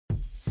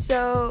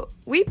So,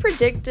 we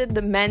predicted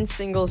the men's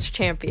singles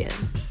champion.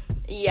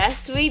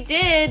 Yes, we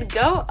did.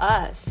 Go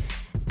us.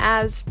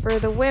 As for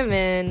the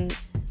women,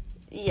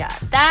 yeah,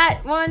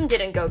 that one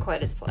didn't go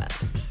quite as planned.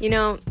 You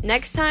know,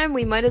 next time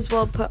we might as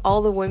well put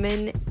all the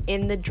women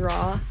in the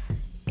draw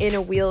in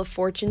a Wheel of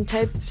Fortune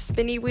type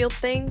spinny wheel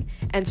thing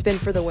and spin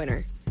for the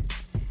winner.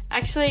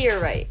 Actually, you're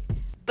right.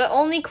 But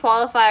only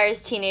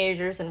qualifiers,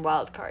 teenagers, and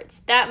wild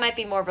cards. That might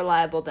be more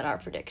reliable than our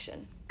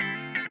prediction.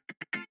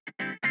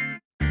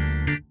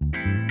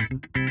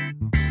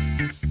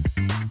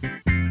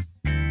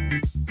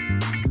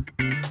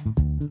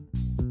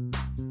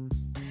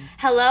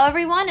 Hello,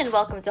 everyone, and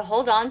welcome to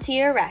Hold On to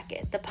Your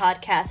Racket, the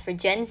podcast for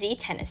Gen Z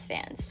tennis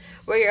fans.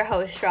 We're your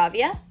hosts,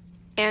 Shravya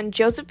and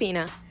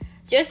Josephina.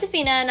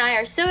 Josephina and I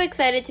are so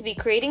excited to be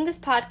creating this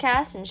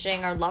podcast and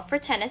sharing our love for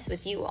tennis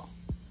with you all.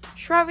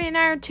 Shravya and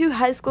I are two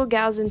high school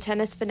gals and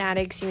tennis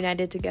fanatics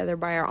united together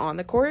by our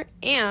on-the-court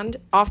and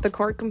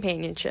off-the-court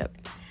companionship.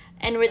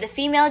 And we're the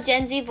female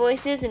Gen Z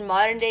voices in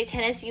modern-day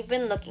tennis you've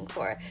been looking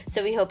for,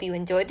 so we hope you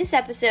enjoyed this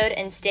episode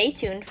and stay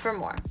tuned for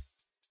more.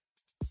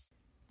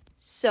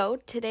 So,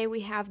 today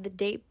we have the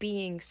date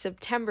being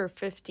September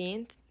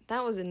 15th.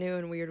 That was a new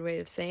and weird way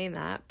of saying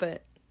that,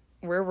 but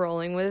we're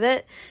rolling with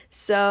it.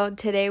 So,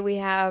 today we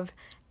have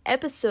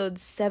episode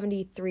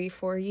 73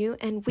 for you,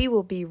 and we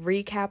will be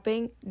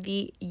recapping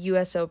the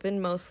U.S. Open,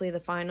 mostly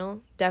the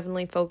final,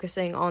 definitely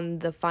focusing on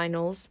the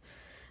finals.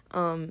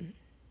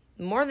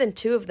 More than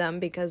two of them,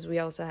 because we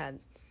also had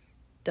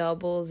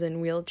doubles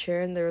and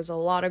wheelchair, and there was a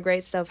lot of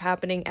great stuff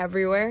happening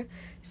everywhere,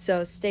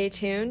 so stay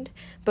tuned.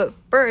 But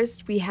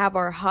first, we have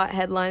our hot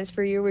headlines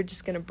for you. We're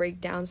just going to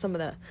break down some of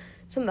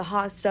the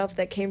hot stuff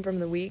that came from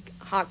the week.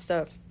 Hot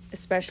stuff,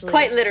 especially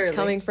quite literally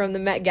coming from the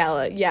Met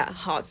Gala. Yeah,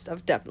 hot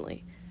stuff,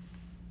 definitely.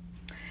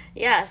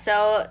 Yeah,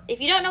 so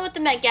if you don't know what the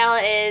Met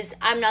Gala is,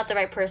 I'm not the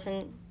right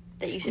person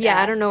that you should ask.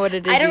 I don't know what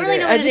it is I don't either. really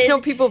know what it is. I just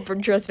know people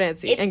dress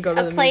fancy and go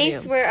to the museum.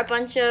 It's a place where a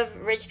bunch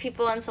of rich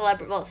people and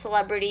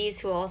celebrities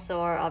who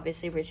also are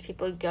obviously rich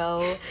people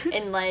go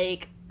in,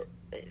 like,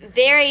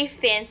 very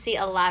fancy,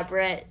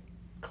 elaborate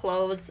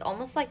clothes,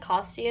 almost like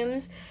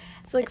costumes,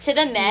 it's like, to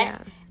the Met. Yeah.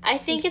 I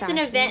think it's an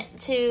event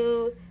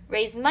to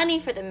raise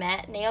money for the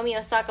Met. Naomi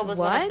Osaka was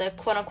one of the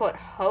quote-unquote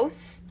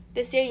hosts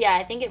this year. Yeah,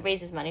 I think it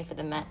raises money for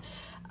the Met.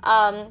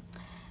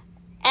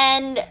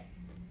 And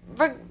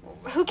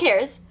who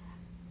cares?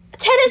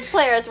 Tennis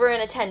players were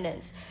in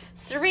attendance.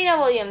 Serena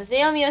Williams,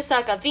 Naomi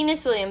Osaka,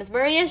 Venus Williams,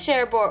 Maria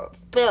Sharapova,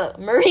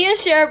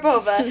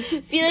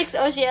 Felix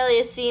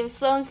Auger-Aliassime,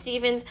 Sloane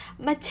Stephens,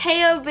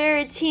 Matteo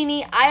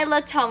Berrettini,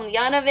 Ayla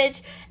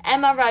Tomljanovic,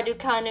 Emma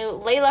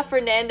Raducanu, Leylah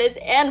Fernandez,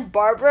 and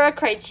Barbara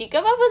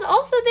Krejcikova was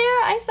also there.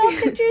 I saw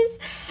pictures.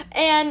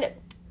 And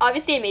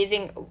obviously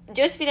amazing.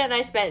 Josephina and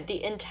I spent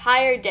the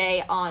entire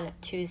day on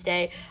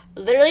Tuesday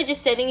literally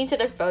just sending each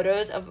other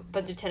photos of a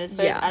bunch of tennis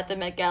players at the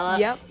Met Gala.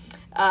 Yep.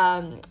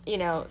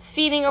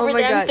 Feeding over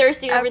them,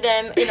 thirsting over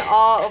them, in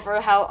awe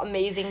over how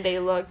amazing they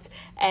looked,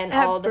 and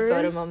all the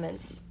photo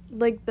moments.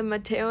 Like, the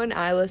Matteo and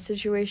Ayla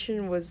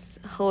situation was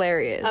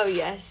hilarious. Oh,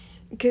 yes.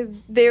 Because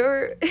they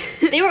were...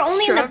 they were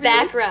only in the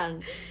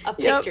background of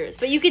pictures,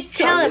 but you could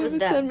tell it was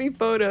them. Send me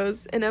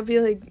photos, and I'd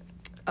be like,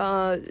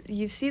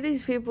 you see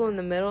these people in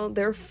the middle?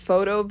 They're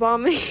photo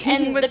bombing.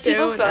 And the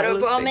people photo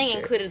bombing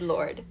included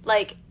Lord.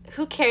 Like,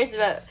 who cares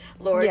about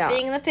Lord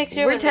being in the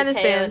picture? We're tennis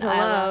fans,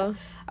 hello.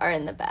 Are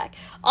in the back.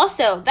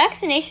 Also,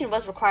 vaccination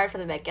was required for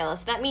the Met Gala,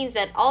 so that means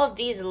that all of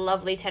these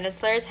lovely tennis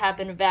players have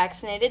been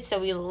vaccinated, so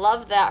we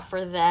love that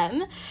for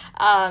them.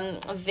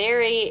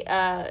 Very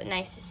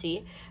nice to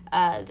see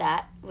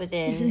that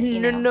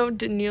within, No,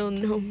 Daniil,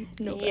 no.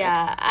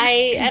 Yeah,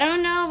 I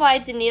don't know why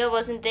Daniil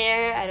wasn't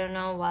there. I don't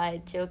know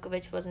why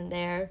Djokovic wasn't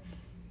there.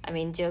 I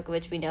mean,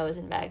 Djokovic we know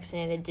isn't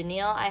vaccinated.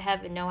 Daniil, I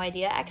have no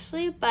idea,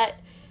 actually, but...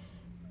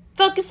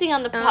 focusing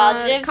on the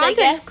positives, I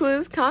guess.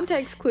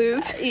 Context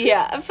clues.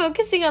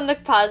 Focusing on the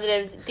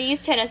positives.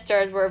 These tennis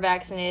stars were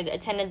vaccinated,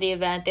 attended the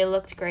event. They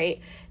looked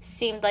great.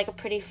 Seemed like a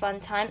pretty fun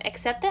time,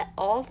 except that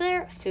all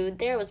their food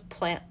there was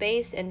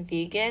plant-based and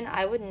vegan.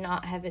 I would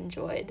not have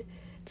enjoyed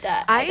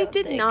that. I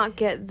did not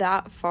get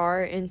that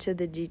far into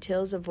the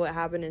details of what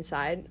happened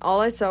inside.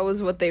 All I saw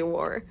was what they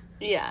wore.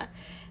 Yeah.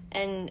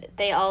 And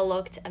they all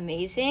looked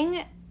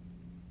amazing.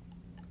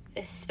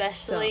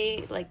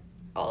 Especially,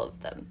 all of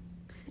them.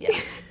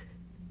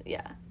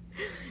 Yeah.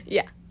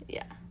 Yeah.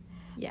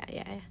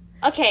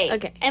 Okay.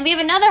 And we have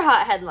another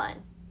hot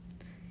headline.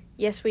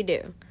 Yes, we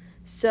do.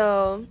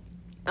 So,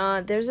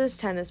 there's this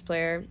tennis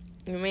player.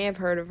 You may have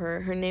heard of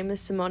her. Her name is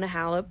Simona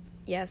Halep.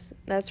 Yes,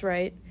 that's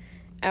right.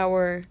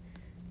 Our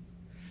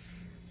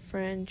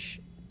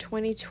French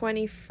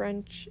 2020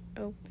 French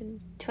Open.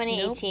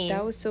 2018. Nope,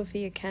 that was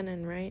Sophia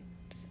Kenin, right?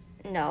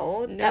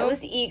 No, that was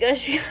Iga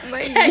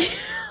Świątek.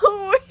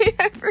 Wait,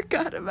 I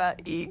forgot about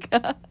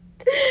Iga.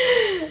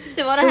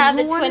 Simona had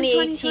the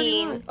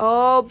 2018.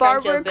 Oh,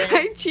 Barbara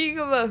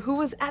Krejcikova, who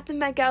was at the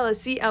Met Gala.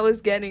 See, I was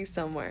getting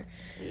somewhere.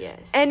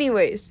 Yes.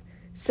 Anyways,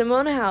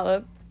 Simona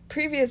Halep,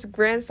 previous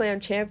Grand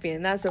Slam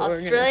champion. That's what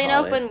Australian we're going to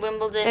call Open, it.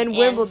 Wimbledon,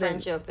 and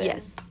French Open.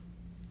 Yes.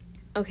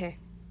 Okay.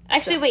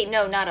 Actually, wait,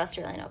 no, not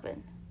Australian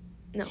Open.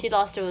 No. She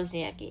lost to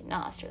Wozniacki,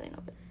 not Australian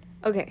Open.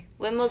 Okay.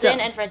 Wimbledon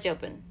and French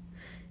Open.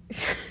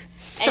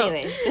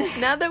 Anyways.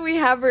 Now that we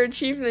have her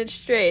achievement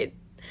straight,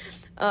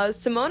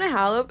 Simona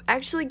Halep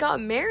actually got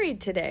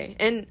married today.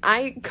 And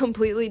I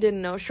completely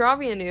didn't know.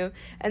 Shravia knew.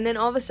 And then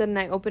all of a sudden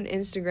I opened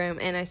Instagram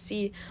and I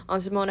see on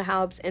Simona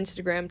Halep's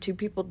Instagram 2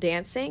 people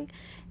dancing.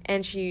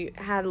 And she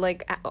had,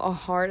 like, a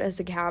heart as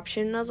a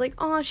caption. And I was like,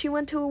 oh, she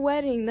went to a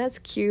wedding. That's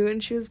cute.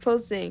 And she was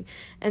posting.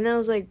 And then I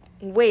was like,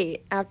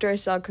 wait. After I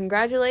saw,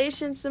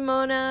 congratulations,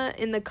 Simona,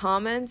 in the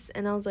comments.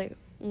 And I was like,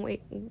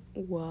 wait,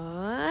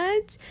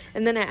 what?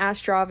 And then I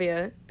asked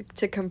Shravia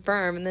to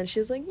confirm. And then she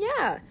was like,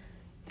 yeah.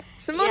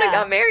 Simona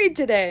got married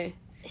today.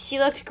 She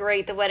looked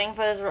great. The wedding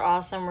photos were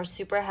awesome. We're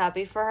super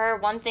happy for her.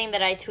 One thing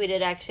that I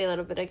tweeted actually a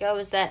little bit ago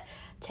is that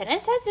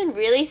tennis has been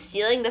really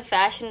stealing the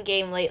fashion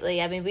game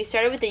lately. I mean, we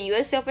started with the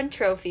U.S. Open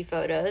trophy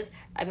photos.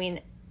 I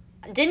mean,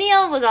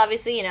 Danielle was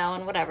obviously,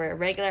 in whatever, a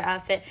regular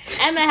outfit.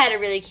 Emma had a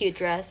really cute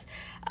dress.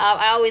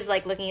 I always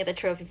like looking at the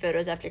trophy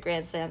photos after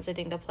Grand Slams. I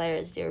think the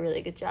players do a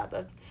really good job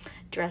of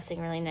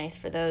dressing really nice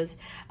for those.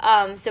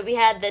 So we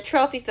had the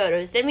trophy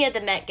photos, then we had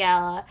the Met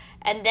Gala,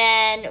 and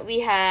then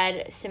we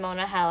had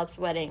Simona Halep's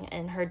wedding,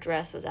 and her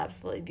dress was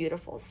absolutely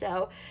beautiful.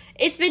 So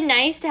it's been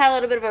nice to have a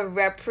little bit of a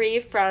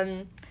reprieve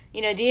from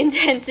the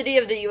intensity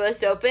of the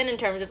U.S. Open in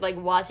terms of, like,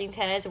 watching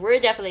tennis. We're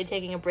definitely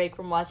taking a break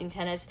from watching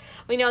tennis.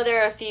 We know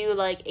there are a few,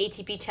 like,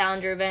 ATP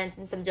Challenger events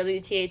and some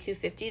WTA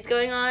 250s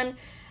going on.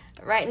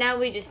 Right now,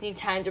 we just need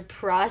time to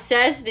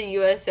process the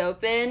U.S.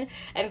 Open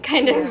and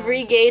kind of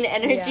regain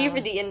energy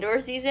for the indoor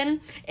season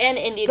and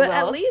Indian Wells. But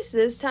at least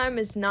this time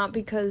it's not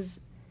because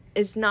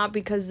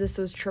this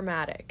was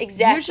traumatic.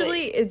 Exactly.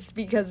 Usually it's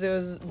because it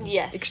was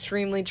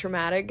extremely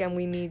traumatic and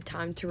we need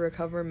time to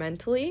recover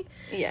mentally.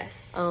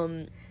 Yes.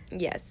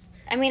 Yes.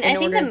 I mean, I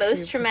think the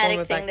most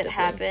traumatic thing that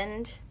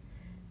happened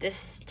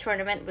this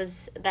tournament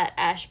was that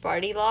Ash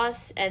Barty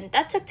loss, and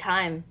that took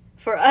time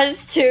for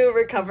us to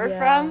recover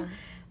from.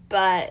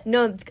 But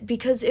no,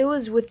 because it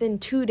was within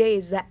 2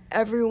 days that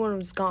everyone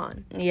was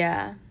gone.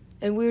 Yeah.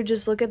 And we would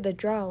just look at the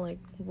draw like,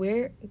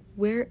 where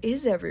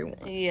is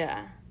everyone?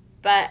 Yeah.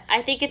 But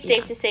I think it's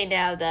safe to say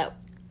now that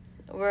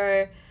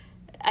the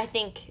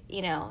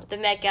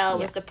Met Gala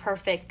was the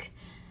perfect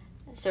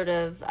sort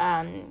of,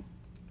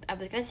 I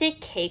was going to say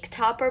cake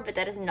topper, but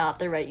that is not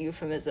the right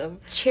euphemism.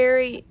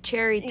 Cherry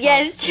top.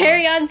 Yes,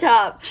 cherry on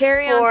top.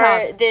 Cherry on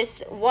top. For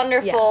this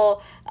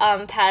wonderful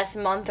past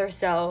month or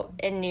so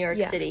in New York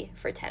City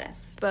for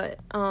tennis. But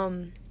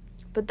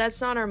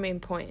that's not our main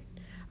point.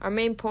 Our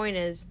main point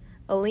is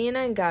Alina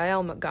and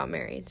Gael got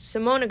married.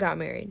 Simona got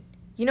married.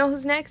 You know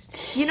who's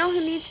next? You know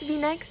who needs to be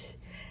next?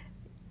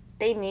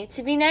 They need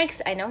to be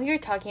next. I know who you're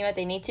talking about.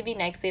 They need to be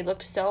next. They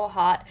looked so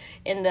hot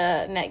in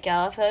the Met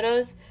Gala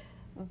photos.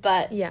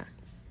 But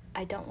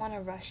I don't want to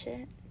rush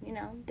it.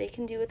 They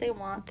can do what they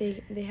want.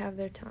 They have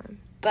their time.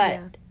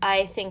 But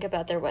I think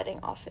about their wedding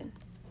often.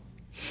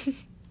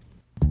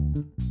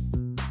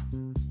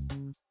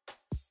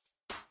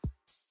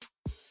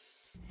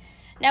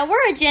 Now,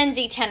 we're a Gen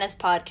Z tennis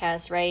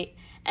podcast, right?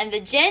 And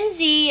the Gen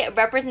Z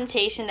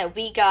representation that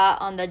we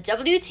got on the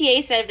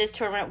WTA side of this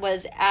tournament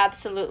was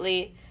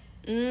absolutely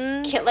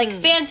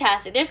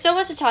fantastic. There's so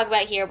much to talk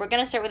about here. We're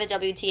going to start with the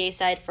WTA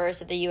side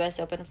first of the U.S.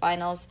 Open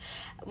finals.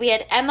 We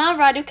had Emma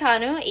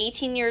Raducanu,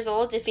 18 years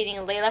old, defeating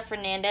Leylah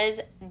Fernandez,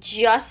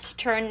 just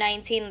turned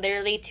 19,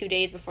 literally 2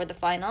 days before the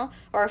final,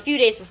 or a few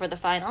days before the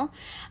final.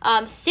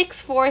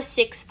 6-4,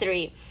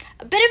 6-3.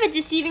 A bit of a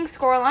deceiving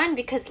scoreline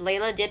because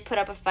Leylah did put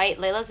up a fight.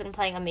 Leylah's been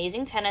playing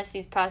amazing tennis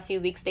these past few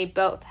weeks. They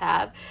both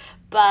have.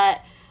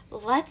 But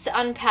let's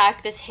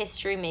unpack this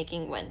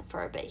history-making win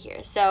for a bit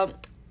here. So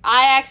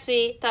I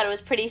actually thought it was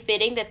pretty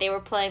fitting that they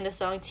were playing the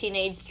song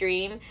Teenage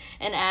Dream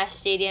in Ash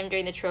Stadium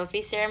during the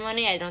trophy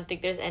ceremony. I don't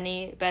think there's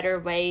any better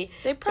way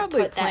to put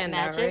that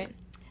matchup. Right?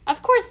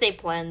 Of course they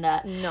planned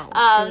that. No,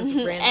 it was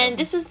random. And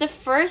this was the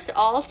first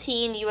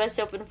all-teen U.S.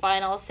 Open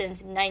final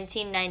since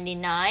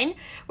 1999,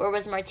 where it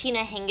was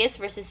Martina Hingis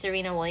versus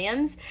Serena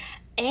Williams.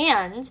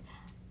 And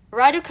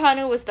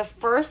Raducanu was the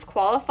first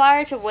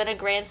qualifier to win a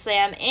Grand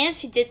Slam, and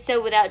she did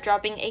so without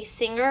dropping a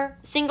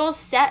single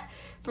set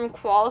from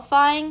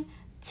qualifying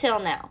till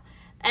now.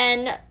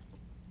 And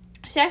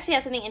she actually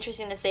had something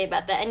interesting to say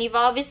about that. And you've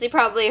obviously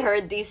probably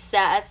heard these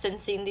stats and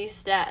seen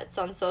these stats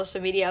on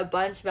social media a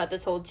bunch about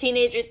this whole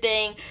teenager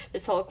thing,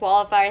 this whole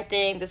qualifier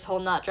thing, this whole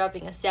not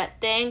dropping a set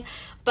thing.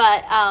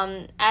 But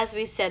as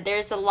we said,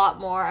 there's a lot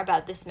more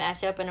about this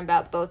matchup and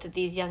about both of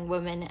these young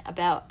women,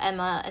 about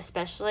Emma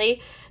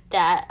especially,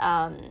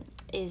 that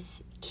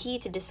is key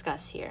to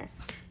discuss here.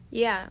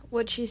 Yeah,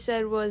 what she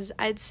said was,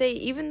 I'd say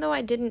even though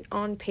I didn't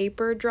on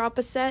paper drop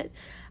a set,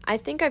 I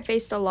think I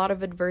faced a lot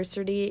of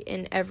adversity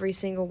in every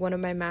single one of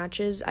my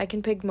matches. I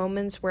can pick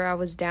moments where I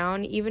was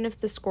down, even if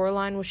the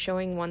scoreline was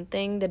showing one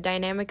thing. The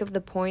dynamic of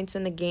the points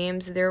and the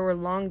games, there were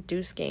long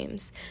deuce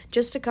games.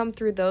 Just to come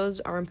through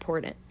those are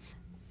important.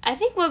 I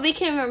think what we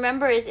can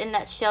remember is in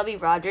that Shelby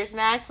Rogers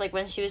match, like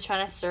when she was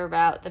trying to serve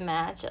out the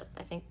match,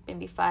 I think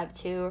maybe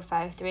 5-2 or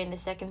 5-3 in the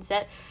second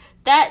set,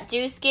 that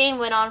deuce game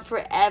went on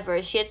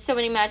forever. She had so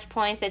many match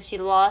points that she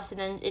lost,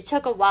 and then it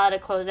took a while to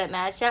close that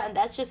match out, and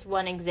that's just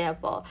one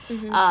example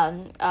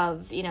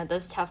of, you know,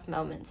 those tough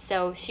moments.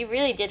 So she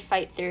really did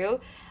fight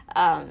through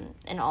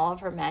in all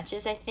of her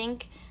matches, I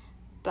think.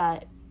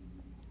 But,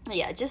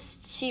 yeah,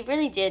 she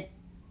really did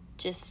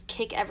just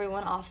kick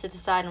everyone off to the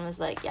side and was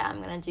like, yeah,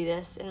 I'm going to do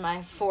this in my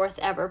 4th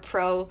ever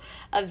pro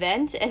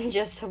event and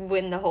just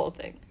win the whole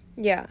thing.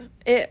 Yeah.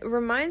 It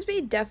reminds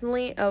me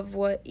definitely of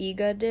what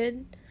Iga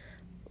did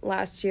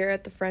last year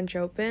at the French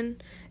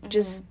Open.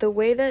 Just the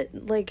way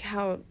that, like,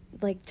 how,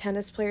 like,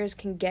 tennis players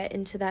can get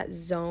into that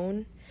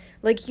zone.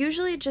 Like,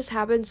 usually it just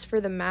happens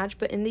for the match,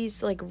 but in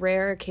these, like,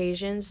 rare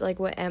occasions, like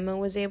what Emma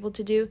was able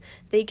to do,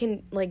 they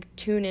can, like,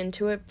 tune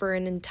into it for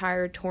an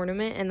entire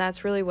tournament, and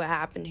that's really what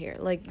happened here.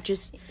 Like,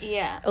 just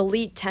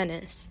elite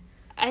tennis.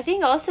 I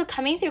think also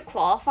coming through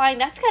qualifying,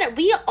 that's kind of,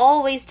 we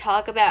always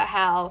talk about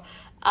how,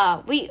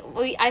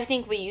 I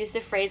think we use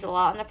the phrase a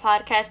lot on the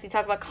podcast. We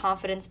talk about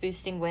confidence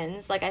boosting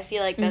wins. Like, I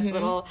feel like that's a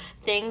little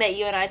thing that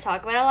you and I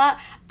talk about a lot.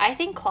 I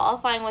think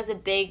qualifying was a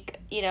big,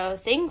 you know,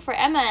 thing for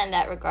Emma in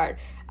that regard.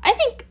 I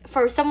think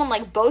for someone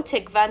like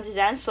Botic van de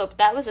Zandschulp,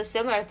 that was a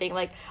similar thing,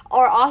 like,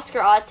 or Oscar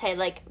Otte,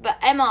 like, but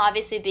Emma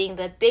obviously being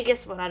the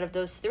biggest one out of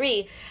those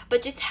 3,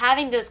 but just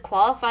having those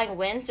qualifying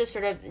wins to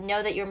sort of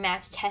know that you're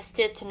match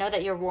tested, to know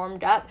that you're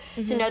warmed up,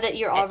 to know that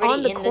you're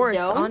already in courts,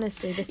 the zone.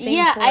 Honestly, the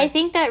same courts. I courts.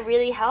 think that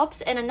really helps.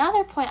 And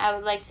another point I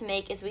would like to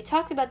make is we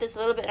talked about this a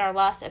little bit in our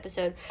last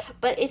episode,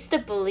 but it's the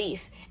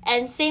belief.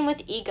 And same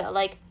with Iga,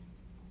 like,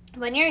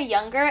 when you're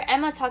younger,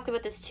 Emma talked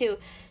about this too.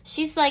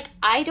 She's like,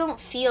 I don't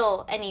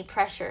feel any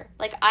pressure.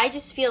 Like, I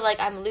just feel like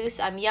I'm loose,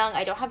 I'm young,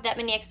 I don't have that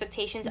many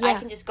expectations. I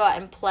can just go out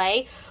and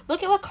play.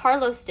 Look at what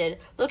Carlos did.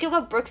 Look at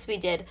what Brooksby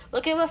did.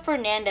 Look at what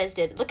Fernandez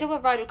did. Look at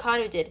what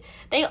Raducanu did.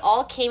 They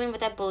all came in with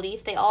that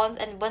belief.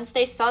 And once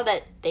they saw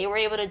that they were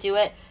able to do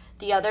it,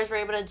 the others were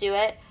able to do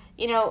it.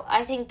 You know,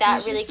 I think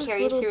that really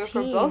carried through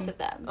for both of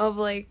them. Of,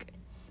 like,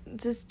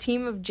 this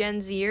team of Gen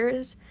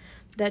Zers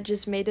that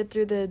just made it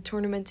through the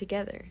tournament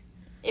together.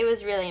 It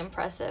was really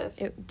impressive.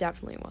 It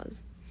definitely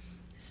was.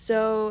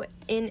 So,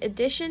 in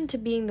addition to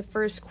being the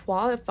first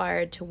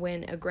qualifier to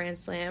win a Grand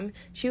Slam,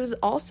 she was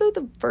also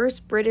the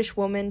first British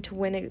woman to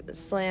win a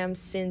slam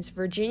since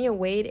Virginia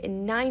Wade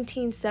in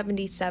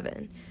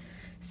 1977.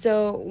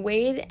 So,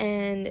 Wade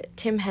and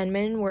Tim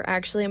Henman were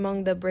actually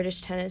among the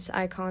British tennis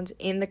icons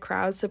in the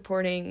crowd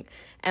supporting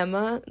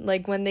Emma.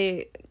 Like, when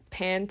they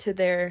panned to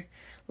their...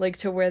 like,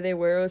 to where they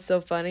were, it was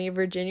so funny.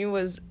 Virginia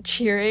was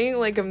cheering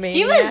like a maniac.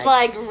 She was,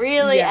 like,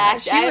 really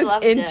active. She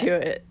was into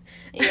it.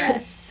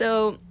 Yes.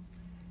 So,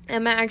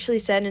 Emma actually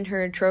said in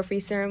her trophy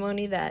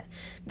ceremony that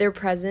their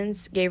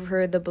presence gave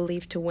her the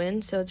belief to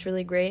win, so it's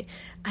really great.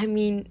 I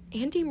mean,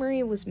 Andy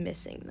Murray was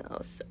missing,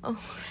 though, so...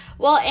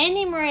 Well,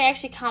 Andy Murray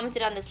actually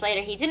commented on this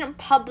later. He didn't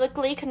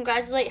publicly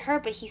congratulate her,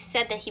 but he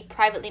said that he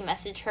privately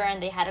messaged her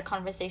and they had a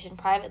conversation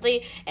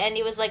privately, and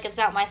he was like, it's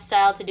not my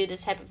style to do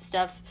this type of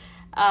stuff,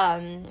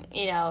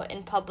 you know,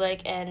 in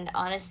public, and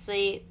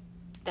honestly,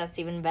 that's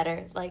even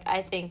better. Like,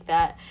 I think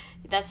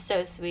that's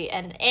so sweet,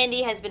 and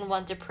Andy has been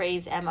one to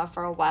praise Emma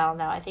for a while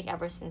now, I think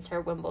ever since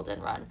her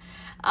Wimbledon run.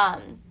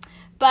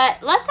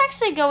 But let's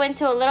actually go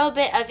into a little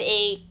bit of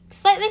a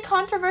slightly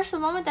controversial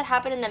moment that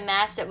happened in the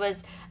match that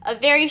was a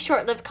very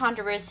short-lived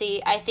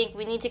controversy. I think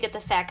we need to get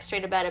the facts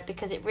straight about it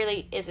because it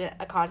really isn't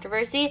a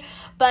controversy.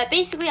 But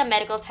basically a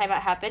medical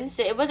timeout happened.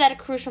 So it was at a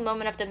crucial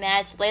moment of the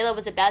match. Leylah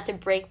was about to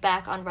break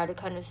back on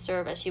Raducanu's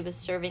serve as she was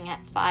serving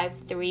at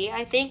 5-3,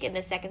 I think, in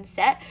the second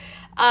set.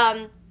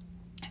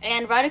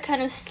 And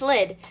Raducanu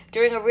slid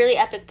during a really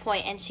epic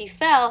point, and she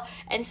fell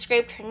and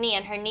scraped her knee,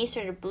 and her knee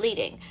started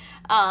bleeding.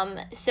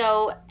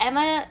 So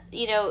Emma,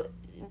 you know,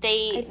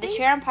 the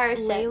chair umpire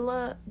said...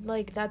 Leylah,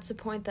 like, that's the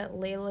point that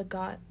Leylah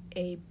got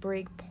a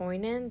break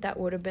point in. That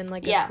would have been,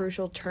 like, a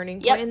crucial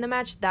turning point in the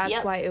match. That's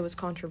why it was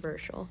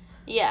controversial.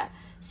 Yeah.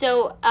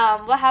 So,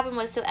 what happened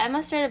was, so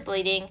Emma started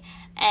bleeding,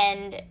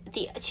 and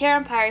the chair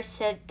umpire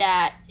said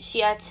that she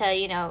had to,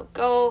 you know,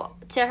 go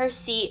to her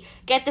seat,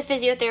 get the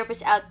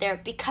physiotherapist out there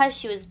because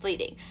she was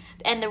bleeding.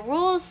 And the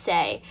rules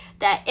say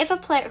that if a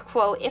player,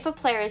 quote, if a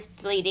player is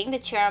bleeding, the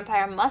chair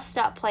umpire must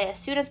stop play as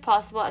soon as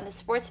possible, and the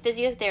sports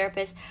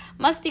physiotherapist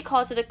must be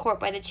called to the court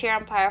by the chair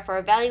umpire for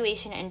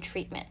evaluation and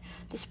treatment.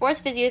 The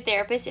sports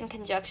physiotherapist, in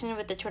conjunction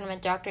with the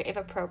tournament doctor, if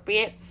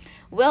appropriate,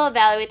 will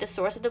evaluate the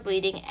source of the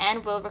bleeding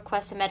and will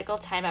request a medical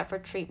timeout for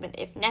treatment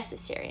if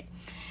necessary.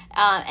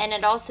 And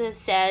it also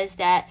says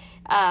that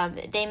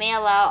they may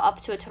allow up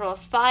to a total of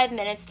 5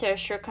 minutes to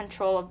assure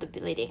control of the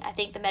bleeding. I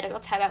think the medical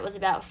timeout was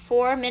about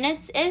 4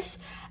 minutes-ish.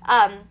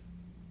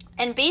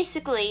 And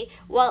basically,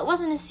 while it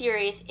wasn't a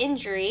serious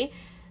injury,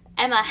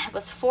 Emma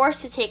was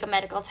forced to take a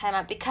medical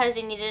timeout because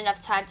they needed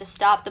enough time to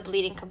stop the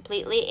bleeding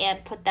completely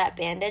and put that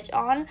bandage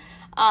on.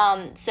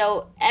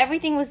 So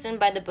everything was done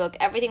by the book.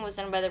 Everything was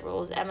done by the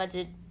rules. Emma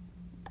did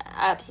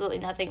absolutely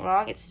nothing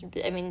wrong.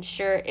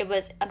 Sure, it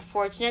was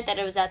unfortunate that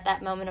it was at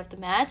that moment of the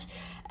match.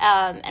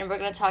 And we're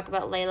going to talk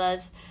about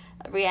Leylah's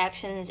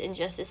reactions in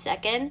just a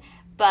second.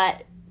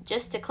 But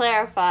just to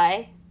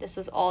clarify, this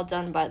was all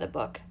done by the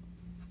book.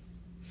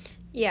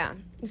 Yeah.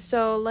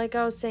 So, like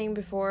I was saying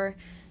before,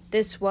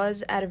 this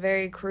was at a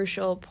very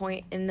crucial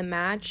point in the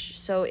match,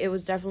 so it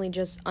was definitely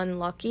just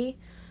unlucky.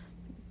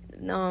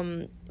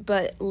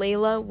 But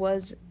Layla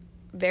was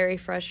very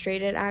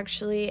frustrated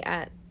actually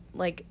at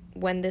like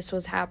when this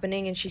was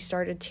happening, and she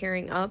started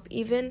tearing up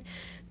even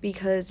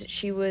because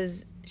she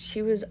was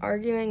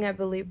arguing, I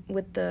believe,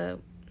 with the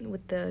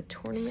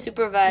tournament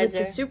Supervisor.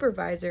 with the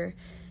supervisor,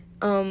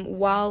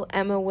 while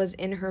Emma was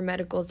in her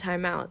medical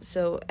timeout.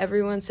 So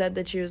everyone said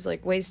that she was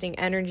like wasting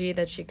energy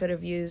that she could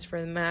have used for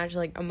the match,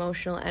 like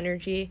emotional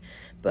energy.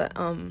 But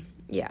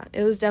yeah,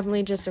 it was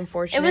definitely just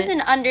unfortunate. It was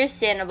an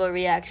understandable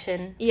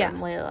reaction yeah,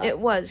 from Layla. it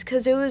was,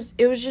 because it was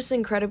just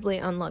incredibly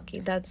unlucky.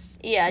 That's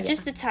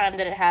just the time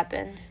that it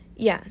happened.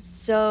 Yeah,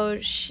 so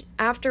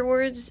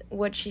afterwards,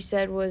 what she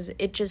said was,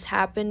 it just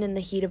happened in the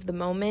heat of the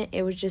moment.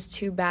 It was just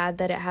too bad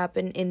that it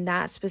happened in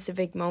that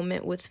specific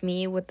moment with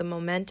me, with the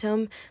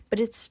momentum. But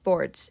it's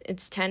sports.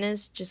 It's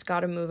tennis. Just got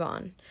to move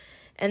on.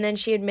 And then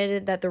she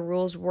admitted that the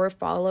rules were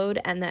followed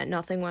and that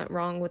nothing went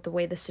wrong with the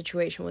way the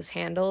situation was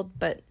handled.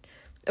 But,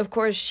 of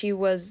course, she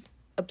was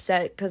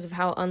upset because of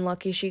how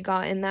unlucky she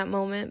got in that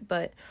moment.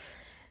 But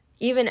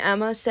even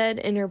Emma said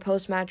in her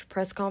post-match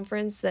press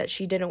conference that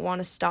she didn't want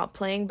to stop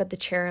playing, but the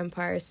chair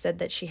umpire said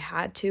that she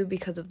had to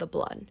because of the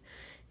blood.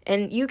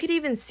 And you could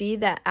even see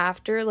that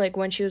after, like,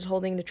 when she was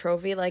holding the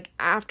trophy, like,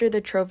 after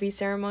the trophy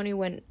ceremony,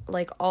 when,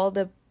 like, all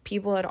the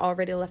people had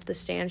already left the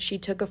stand, she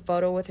took a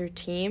photo with her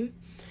team,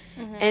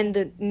 and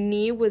the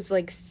knee was,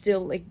 like,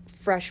 still, like,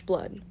 fresh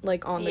blood,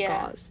 like, on the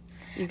gauze.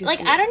 You could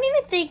see I it. don't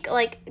even think,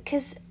 like,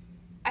 because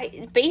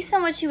based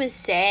on what she was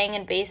saying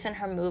and based on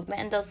her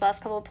movement in those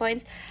last couple of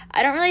points,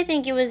 I don't really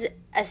think it was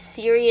a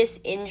serious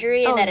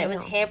injury and that it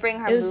was hampering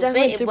her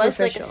movement. It was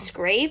like a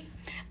scrape.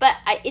 But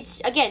it's,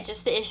 again,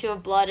 just the issue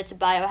of blood. It's a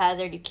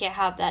biohazard. You can't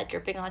have that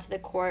dripping onto the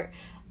court.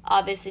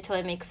 Obviously,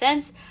 totally makes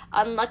sense.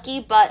 Unlucky,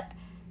 but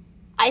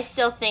I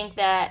still think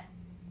that,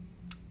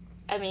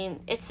 I mean,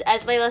 it's,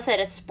 as Layla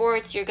said, it's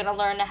sports. You're going to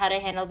learn how to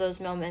handle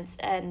those moments.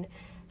 And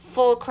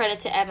full credit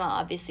to Emma,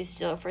 obviously,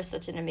 still for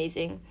such an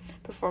amazing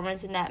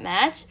performance in that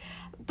match.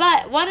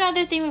 But one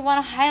other thing we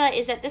want to highlight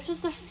is that this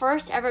was the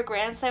first ever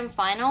Grand Slam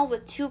final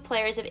with two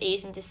players of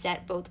Asian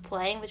descent both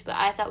playing, which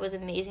I thought was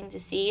amazing to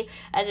see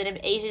as an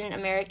Asian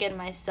American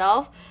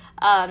myself.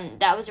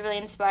 That was really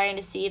inspiring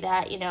to see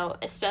that, you know,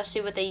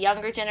 especially with the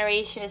younger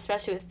generation,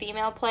 especially with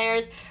female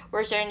players,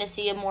 we're starting to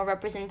see a more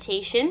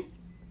representation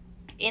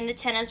in the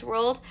tennis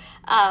world.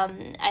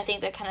 I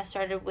think that kind of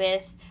started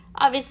with,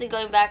 obviously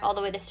going back all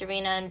the way to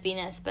Serena and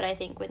Venus, but I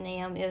think with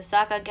Naomi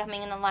Osaka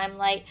coming in the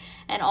limelight,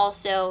 and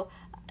also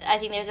I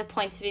think there's a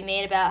point to be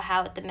made about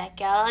how at the Met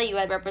Gala you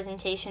had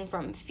representation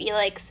from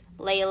Felix,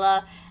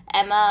 Layla,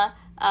 Emma,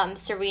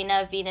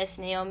 Serena, Venus,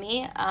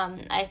 Naomi.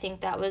 I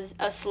think that was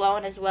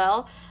Sloane as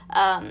well.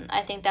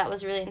 I think that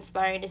was really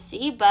inspiring to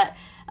see, but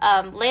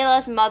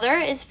Layla's mother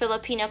is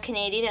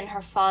Filipino-Canadian and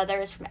her father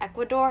is from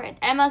Ecuador, and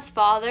Emma's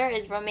father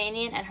is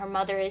Romanian and her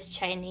mother is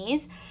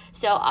Chinese.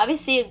 So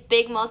obviously a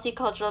big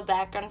multicultural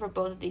background for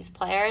both of these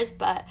players,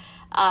 but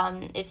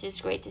it's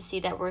just great to see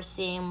that we're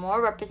seeing more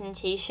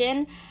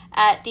representation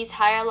at these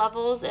higher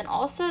levels, and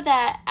also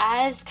that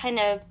as kind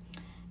of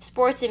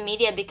sports and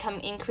media become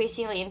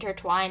increasingly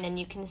intertwined and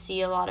you can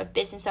see a lot of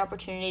business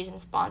opportunities and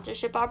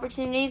sponsorship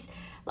opportunities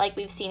like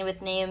we've seen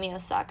with Naomi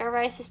Osaka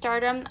rise to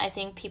stardom. I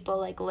think people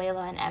like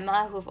Layla and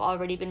Emma, who've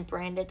already been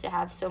branded to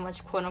have so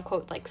much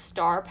quote-unquote like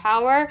star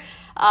power,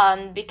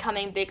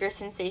 becoming bigger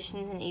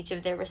sensations in each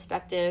of their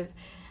respective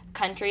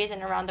countries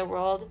and around the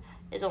world,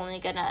 is only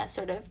gonna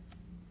sort of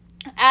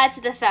add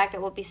to the fact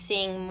that we'll be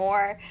seeing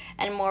more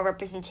and more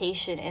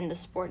representation in the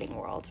sporting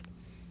world.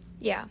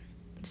 Yeah.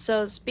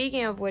 So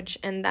speaking of which,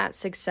 and that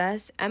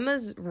success,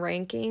 Emma's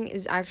ranking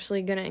is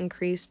actually going to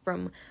increase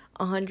from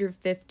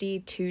 150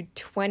 to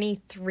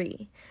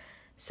 23.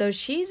 So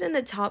she's in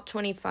the top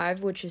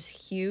 25, which is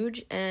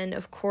huge. And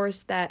of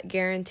course, that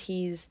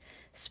guarantees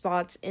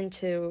spots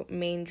into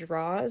main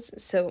draws.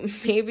 So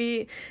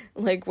maybe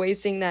like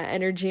wasting that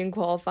energy in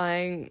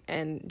qualifying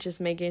and just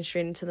making it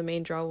straight into the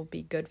main draw will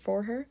be good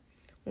for her.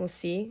 We'll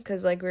see.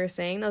 Because like we were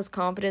saying, those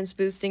confidence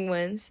boosting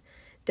wins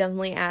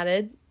definitely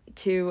added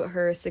to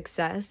her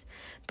success.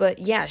 But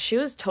yeah, she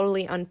was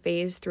totally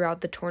unfazed throughout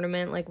the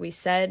tournament, like we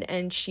said,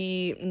 and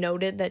she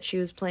noted that she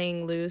was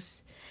playing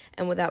loose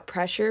and without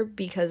pressure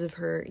because of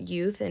her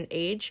youth and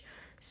age.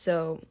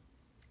 So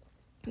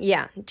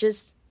yeah,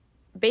 just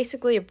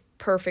basically a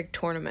perfect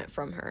tournament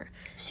from her.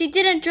 She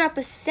didn't drop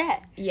a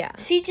set. Yeah.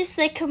 She just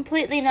like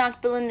completely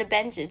knocked Belinda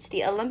Bencic,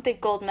 the Olympic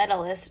gold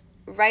medalist,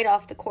 right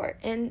off the court.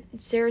 And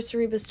Sarah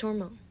Sorribes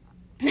Tormo.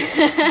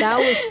 That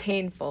was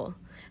painful.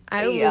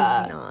 I was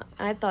not.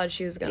 I thought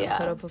she was going to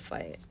put up a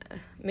fight.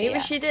 Maybe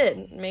she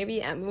did. Maybe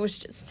Emma was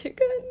just too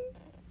good.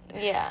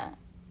 Yeah.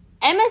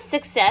 Emma's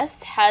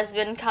success has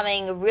been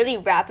coming really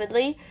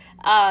rapidly.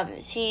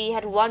 She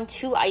had won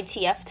 2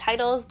 ITF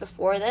titles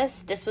before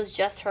this. This was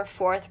just her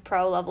 4th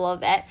pro-level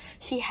event.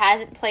 She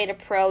hasn't played a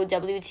pro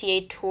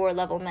WTA Tour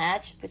level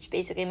match, which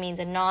basically means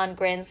a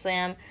non-Grand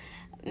Slam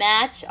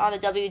match on the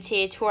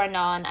WTA Tour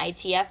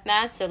non-ITF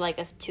match, so like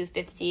a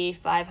 250,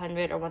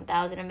 500, or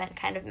 1,000 event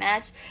kind of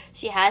match.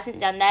 She hasn't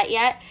done that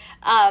yet.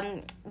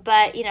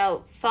 But, you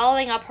know,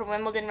 following up her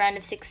Wimbledon round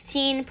of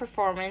 16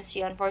 performance,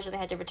 she unfortunately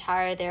had to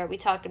retire there. We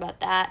talked about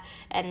that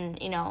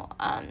and, you know,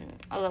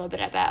 a little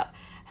bit about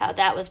how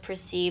that was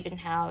perceived and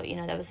how, you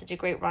know, that was such a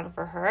great run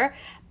for her.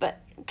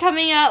 But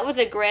coming out with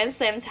a Grand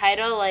Slam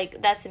title,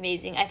 like, that's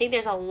amazing. I think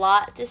there's a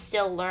lot to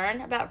still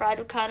learn about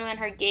Raducanu and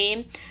her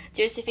game.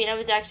 Josefina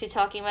was actually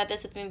talking about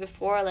this with me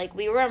before. Like,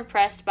 we were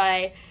impressed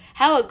by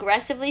how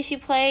aggressively she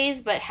plays,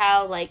 but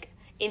how, like,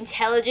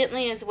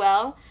 intelligently as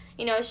well.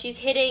 You know,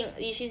 she's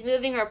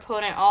moving her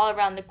opponent all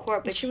around the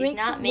court, but she's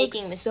not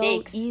making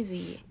mistakes. So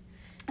easy.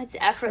 It's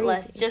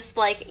effortless, crazy. Just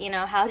like, you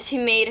know, how she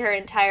made her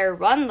entire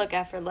run look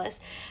effortless.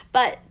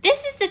 But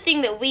this is the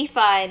thing that we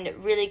find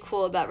really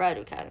cool about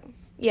Raducanu.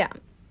 Yeah.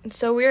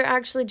 So we were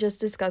actually just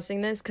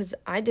discussing this because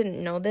I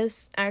didn't know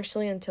this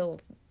actually until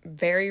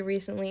very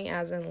recently,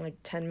 as in like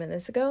 10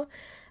 minutes ago.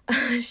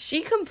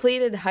 She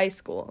completed high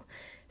school.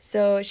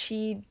 So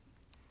she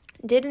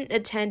didn't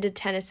attend a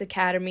tennis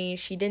academy.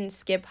 She didn't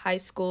skip high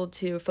school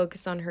to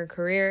focus on her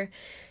career.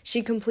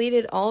 She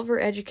completed all of her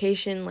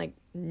education like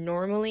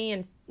normally,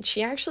 and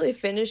she actually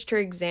finished her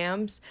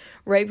exams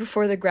right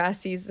before the grass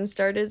season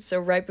started, so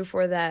right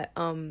before that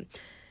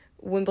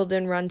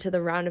Wimbledon run to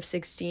the round of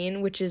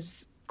 16, which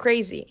is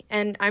crazy.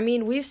 And I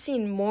mean, we've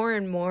seen more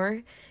and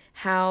more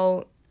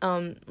how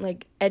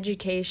like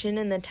education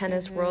in the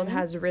tennis world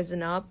has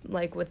risen up,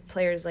 like with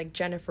players like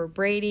Jennifer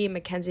Brady,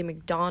 Mackenzie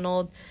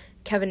McDonald,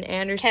 Kevin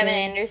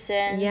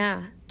Anderson.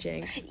 Yeah,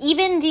 Jinx.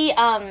 Even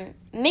the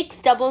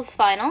mixed doubles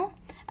final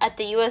at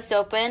the U.S.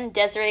 Open,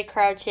 Desiree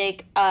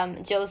Krawczyk,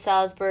 Joe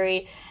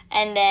Salisbury,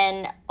 and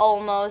then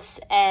Olmos,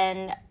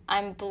 and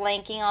I'm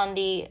blanking on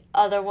the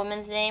other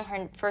woman's name.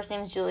 Her first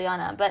name is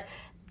Juliana, but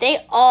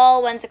they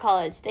all went to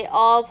college. They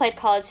all played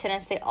college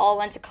tennis. They all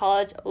went to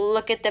college.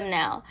 Look at them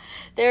now.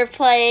 They're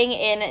playing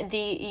in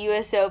the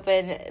U.S.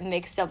 Open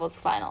mixed doubles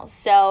finals.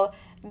 So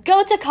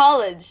go to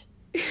college.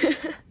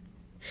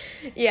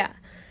 Yeah.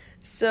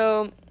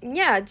 So,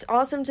 yeah, it's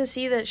awesome to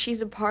see that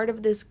she's a part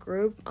of this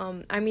group.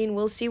 I mean,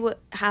 we'll see what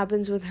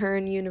happens with her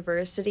in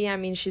university. I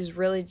mean, she's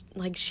really,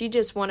 like, she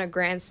just won a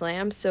Grand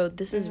Slam, so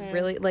this is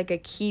really, like, a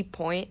key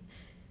point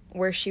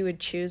where she would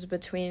choose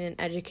between an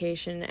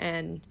education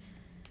and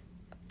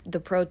the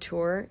Pro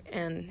Tour.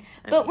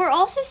 But we're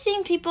also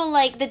seeing people,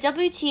 like, the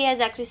WTA has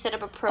actually set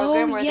up a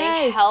program where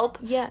they help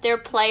their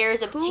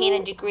players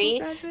obtain a degree.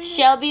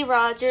 Shelby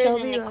Rogers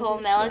and Nicole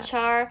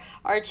Melachar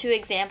are two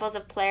examples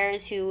of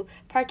players who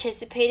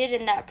participated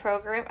in that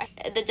program.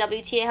 The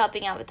WTA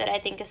helping out with it, I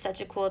think, is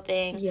such a cool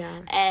thing.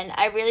 Yeah. And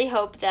I really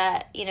hope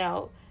that, you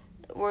know,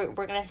 we're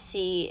going to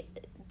see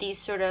these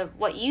sort of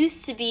what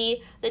used to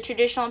be the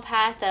traditional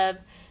path of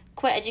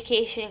quit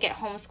education, get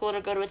homeschooled,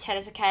 or go to a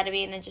tennis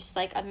academy and then just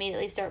like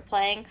immediately start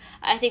playing.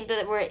 I think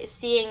that we're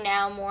seeing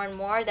now more and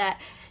more that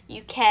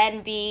you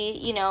can be,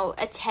 you know,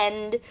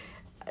 attend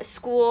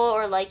school,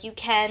 or like you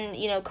can,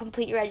 you know,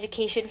 complete your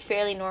education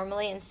fairly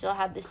normally and still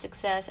have this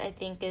success. I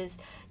think is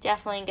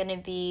definitely going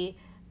to be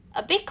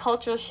a big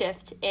cultural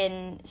shift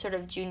in sort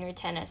of junior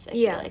tennis. I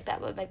feel like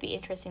that might be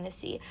interesting to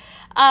see.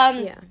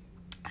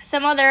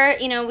 Some other,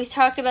 you know, we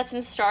talked about some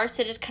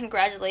star-studded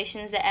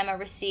congratulations that Emma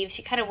received.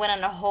 She kind of went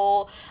on a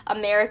whole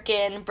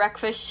American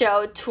breakfast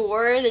show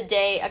tour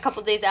a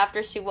couple days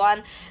after she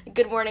won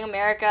Good Morning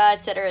America,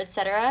 etc.,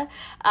 etc.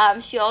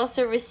 She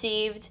also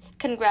received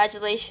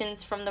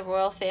congratulations from the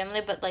royal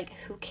family, but, like,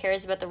 who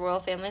cares about the royal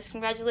family's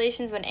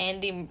congratulations when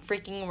Andy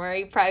freaking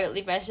Murray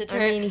privately messaged her?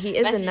 I mean, he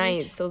is a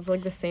knight, so it's,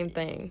 like, the same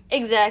thing.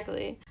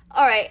 Exactly.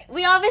 All right,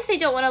 we obviously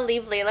don't want to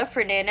leave Leylah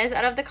Fernandez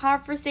out of the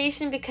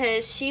conversation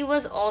because she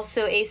was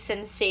also a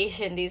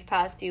sensation these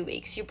past few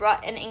weeks. She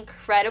brought an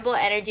incredible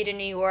energy to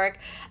New York.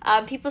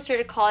 People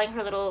started calling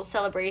her little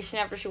celebration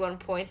after she won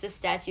points the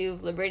Statue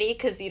of Liberty,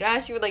 because you know how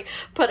she would like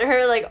put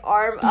her like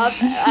arm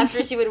up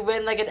after she would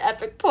win like an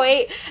epic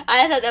point.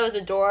 I thought that was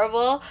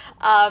adorable.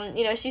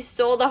 You know, she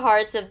stole the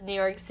hearts of New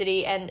York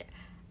City, and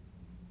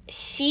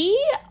she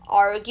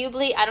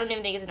arguably, I don't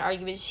even think it's an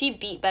argument, she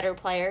beat better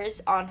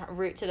players on her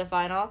route to the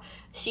final.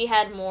 She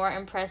had more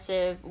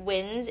impressive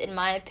wins, in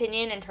my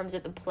opinion, in terms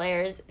of the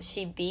players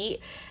she beat,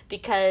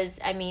 because,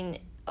 I mean,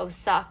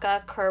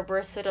 Osaka,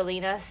 Kerber,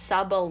 Svitolina,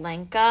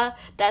 Sabalenka,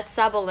 that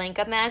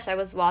Sabalenka match I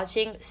was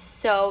watching,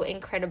 so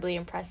incredibly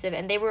impressive,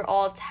 and they were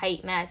all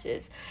tight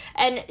matches.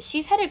 And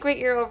she's had a great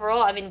year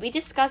overall. I mean, we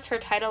discussed her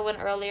title win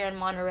earlier in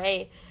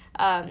Monterrey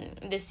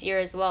this year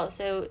as well.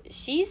 So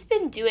she's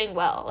been doing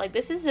well. Like,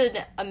 this is an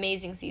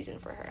amazing season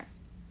for her.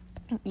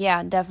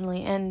 Yeah,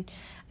 definitely. And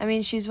I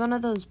mean, she's one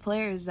of those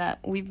players that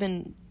we've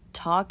been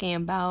talking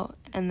about,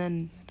 and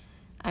then,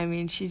 I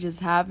mean, she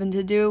just happened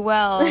to do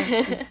well.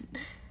 It's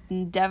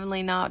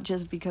definitely not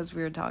just because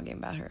we were talking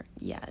about her.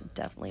 Yeah, it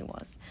definitely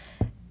was.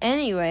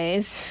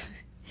 Anyways,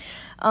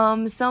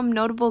 some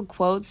notable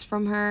quotes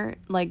from her,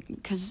 like,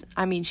 because,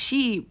 I mean,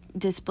 she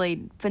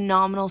displayed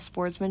phenomenal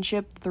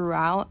sportsmanship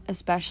throughout,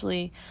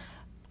 especially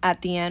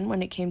at the end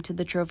when it came to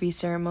the trophy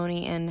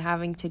ceremony and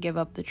having to give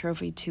up the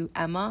trophy to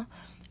Emma.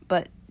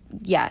 But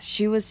yeah,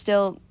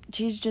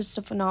 she's just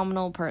a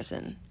phenomenal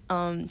person.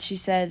 She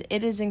said,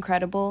 "It is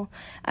incredible.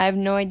 I have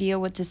no idea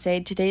what to say.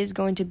 Today is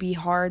going to be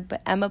hard,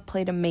 but Emma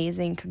played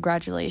amazing.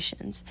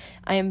 Congratulations.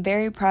 I am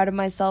very proud of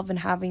myself, and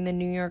having the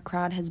New York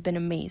crowd has been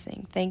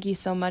amazing. Thank you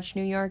so much,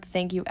 New York.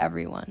 Thank you,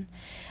 everyone.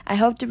 I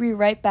hope to be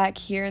right back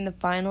here in the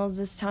finals,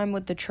 this time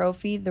with the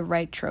trophy, the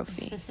right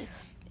trophy."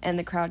 And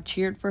the crowd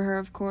cheered for her,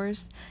 of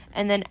course.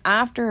 And then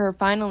after her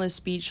finalist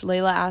speech,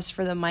 Layla asked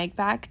for the mic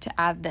back to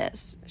add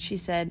this. She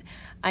said,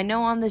 "I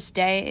know on this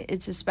day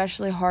it's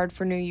especially hard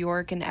for New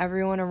York and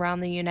everyone around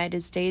the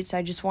United States.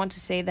 I just want to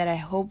say that I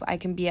hope I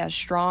can be as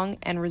strong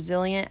and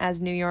resilient as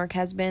New York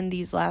has been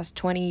these last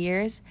 20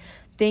 years.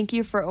 Thank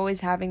you for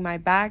always having my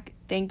back.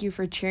 Thank you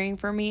for cheering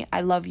for me. I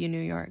love you,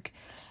 New York."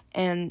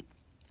 And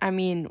I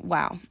mean,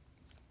 wow.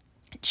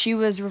 She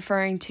was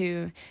referring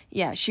to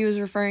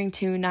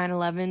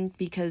 9/11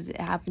 because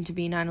it happened to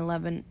be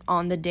 9/11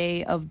 on the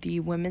day of the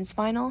women's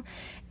final.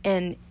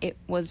 And it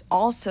was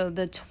also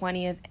the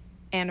 20th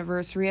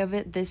anniversary of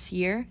it this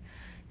year.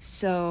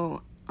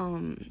 So,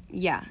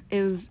 it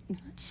was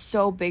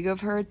so big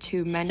of her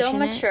to mention So it.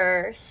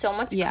 mature, so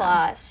much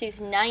class. She's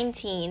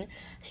 19.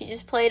 She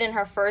just played in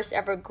her first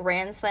ever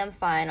Grand Slam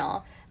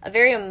final. A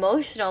very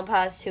emotional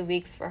past 2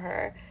 weeks for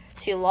her.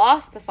 She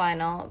lost the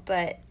final,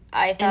 but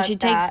I thought and she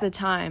takes the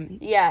time.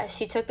 Yeah,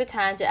 she took the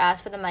time to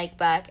ask for the mic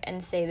back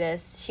and say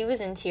this. She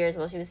was in tears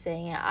while she was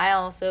saying it. I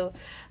also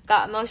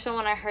got emotional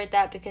when I heard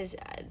that because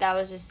that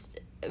was just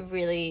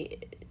really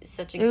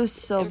such a It was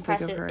so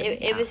impressive. big of her.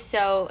 It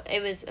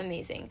was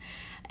amazing.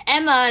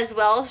 Emma as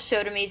well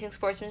showed amazing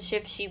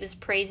sportsmanship. She was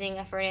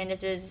praising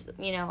Fernandez's,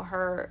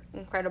 her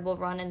incredible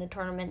run in the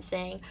tournament,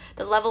 saying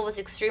the level was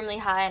extremely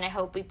high and I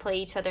hope we play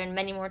each other in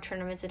many more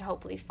tournaments and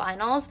hopefully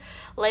finals.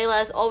 Layla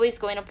is always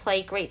going to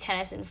play great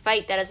tennis and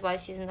fight. That is why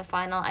she's in the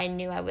final. I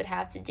knew I would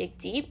have to dig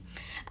deep.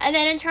 And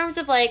then in terms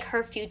of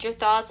her future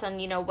thoughts on,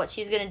 what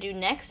she's going to do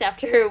next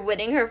after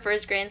winning her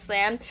first Grand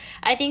Slam,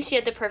 I think she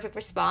had the perfect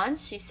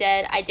response. She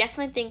said, "I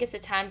definitely think it's the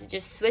time to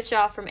just switch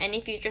off from any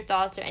future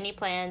thoughts or any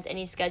plans,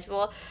 any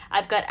schedule.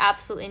 I've got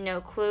absolutely no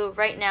clue.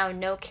 Right now,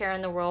 no care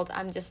in the world.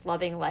 I'm just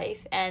loving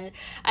life." And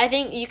I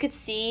think you could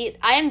see,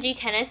 IMG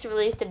Tennis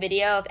released a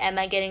video of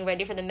Emma getting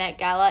ready for the Met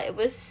Gala. It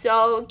was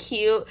so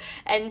cute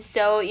and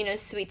so,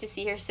 sweet to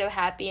see her so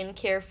happy and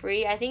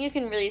carefree. I think you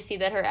can really see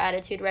that her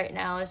attitude right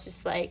now is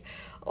just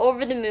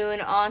over the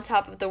moon, on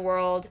top of the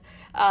world,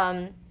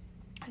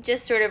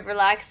 just sort of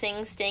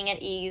relaxing, staying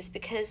at ease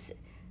because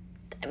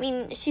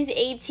she's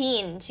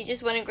 18. She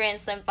just won a Grand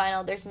Slam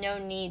final. There's no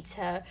need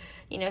to,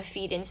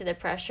 feed into the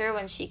pressure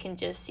when she can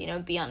just,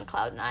 be on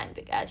cloud nine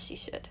as she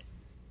should.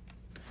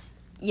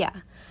 Yeah.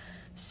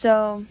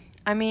 So,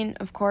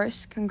 of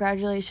course,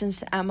 congratulations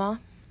to Emma.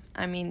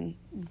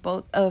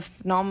 Both a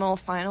phenomenal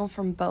final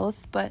from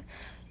both, but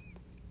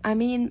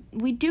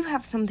we do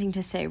have something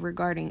to say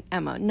regarding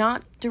Emma.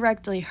 Not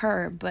directly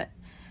her, but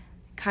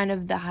kind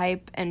of the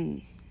hype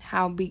and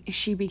how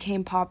she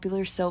became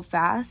popular so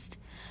fast.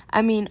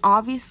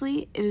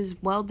 Obviously, it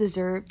is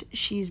well-deserved.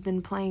 She's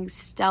been playing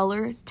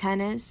stellar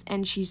tennis,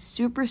 and she's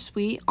super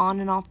sweet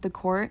on and off the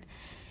court.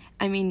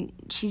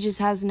 She just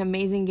has an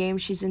amazing game.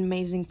 She's an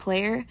amazing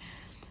player.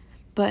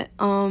 But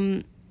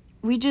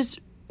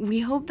we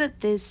hope that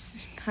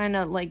this kind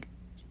of,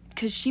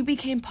 because she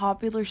became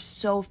popular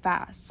so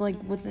fast,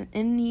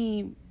 within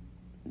these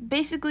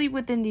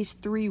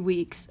 3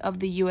 weeks of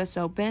the U.S.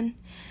 Open,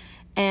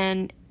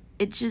 and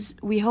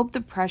we hope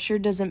the pressure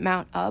doesn't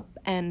mount up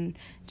and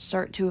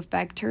start to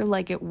affect her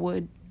like it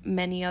would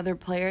many other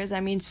players.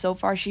 So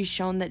far she's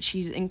shown that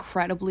she's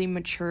incredibly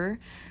mature.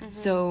 Mm-hmm.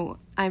 So,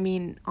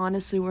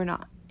 honestly, we're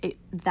not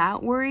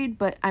that worried,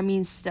 but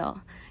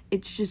still,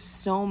 it's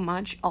just so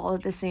much all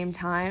at the same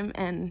time.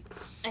 And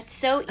it's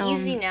so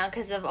easy now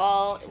because of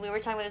all, we were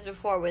talking about this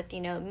before with,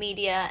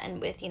 media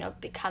and with,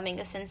 becoming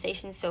a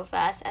sensation so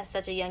fast at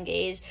such a young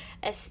age,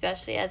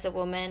 especially as a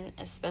woman,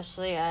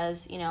 especially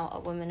as, a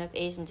woman of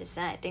Asian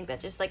descent. I think that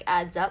just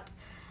adds up,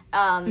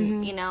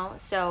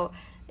 so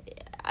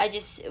I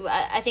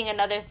think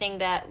another thing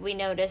that we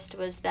noticed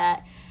was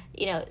that,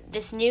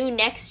 this new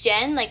next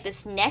gen,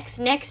 this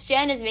next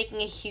gen is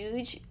making a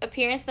huge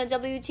appearance in the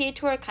WTA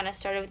Tour. It kind of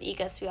started with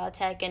Iga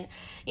Swiatek, and,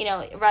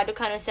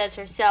 Raducanu says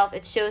herself,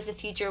 it shows the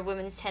future of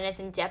women's tennis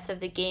and depth of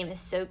the game is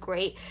so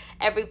great.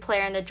 Every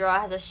player in the draw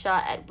has a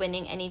shot at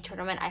winning any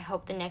tournament. I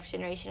hope the next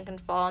generation can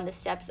follow in the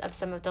steps of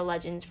some of the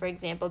legends, for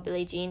example,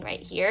 Billie Jean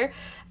right here,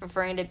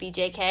 referring to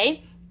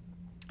BJK.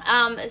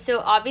 So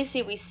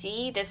obviously we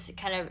see this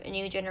kind of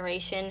new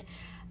generation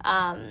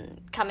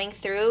coming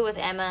through with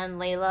Emma and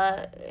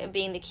Layla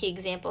being the key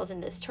examples in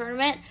this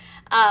tournament.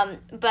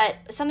 But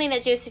something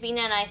that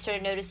Josefina and I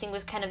started noticing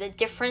was kind of the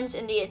difference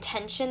in the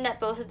attention that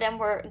both of them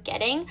were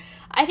getting.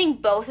 I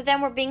think both of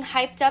them were being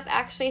hyped up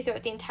actually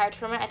throughout the entire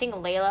tournament. I think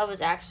Layla was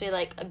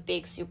actually a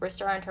big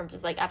superstar in terms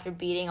of after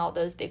beating all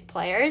those big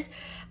players.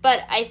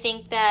 But I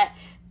think that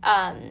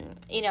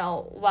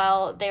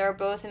while they were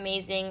both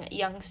amazing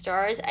young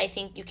stars, I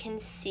think you can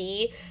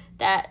see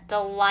that the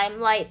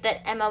limelight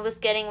that Emma was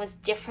getting was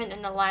different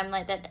than the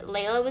limelight that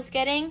Layla was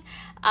getting.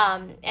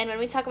 And when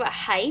we talk about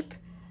hype,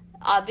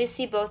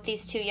 obviously both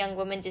these two young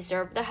women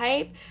deserve the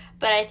hype,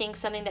 but I think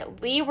something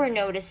that we were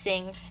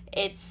noticing,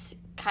 it's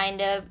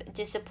kind of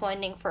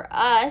disappointing for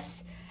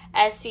us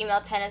as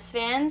female tennis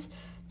fans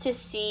to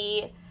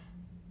see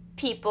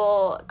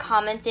people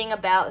commenting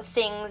about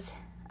things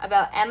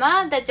about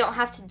Emma that don't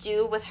have to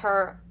do with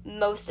her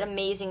most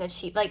amazing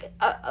achievement,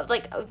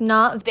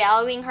 not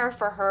valuing her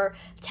for her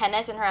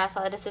tennis and her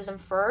athleticism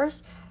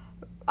first,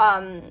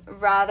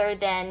 rather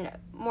than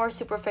more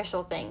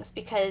superficial things,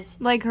 because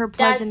like her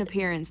pleasant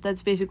appearance.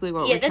 That's basically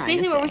what we're trying to say. Yeah, that's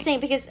basically what we're saying,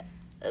 because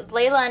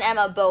Layla and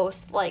Emma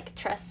both, like,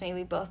 trust me,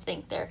 we both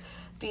think they're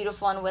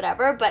beautiful and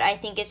whatever, but I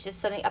think it's just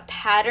something, a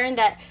pattern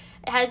that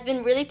has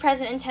been really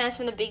present in tennis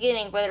from the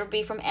beginning, whether it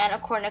be from Anna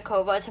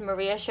Kournikova to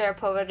Maria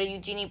Sharapova to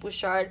Eugenie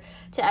Bouchard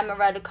to Emma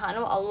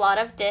Raducanu. A lot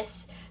of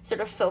this sort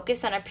of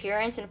focus on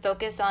appearance and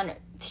focus on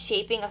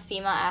shaping a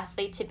female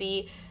athlete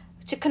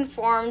to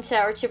conform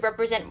to or to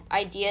represent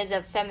ideas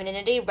of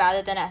femininity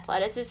rather than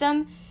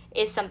athleticism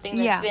is something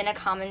that's been a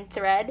common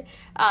thread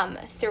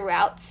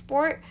throughout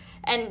sport.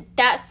 And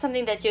that's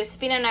something that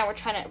Josephina and I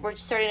we're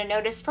starting to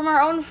notice from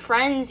our own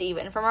friends,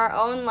 even from our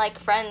own, like,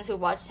 friends who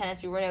watch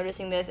tennis. We were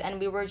noticing this,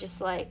 and we were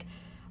just like,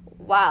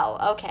 wow,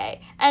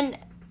 okay. And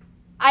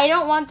I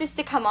don't want this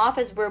to come off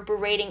as we're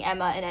berating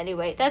Emma in any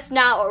way. That's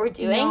not what we're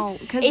doing. No,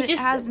 because it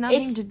has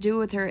nothing to do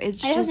with her.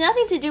 It has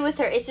nothing to do with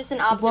her. It's just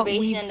an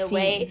observation in the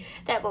way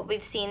that what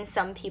we've seen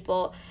some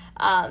people,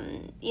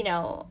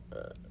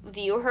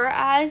 view her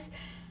as.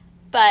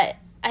 But,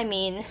 I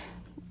mean,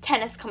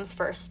 tennis comes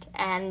first,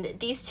 and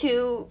these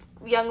two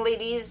young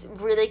ladies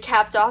really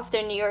capped off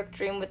their New York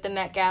dream with the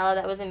Met Gala.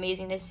 That was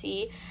amazing to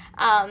see.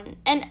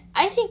 And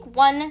I think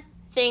one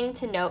thing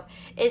to note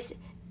is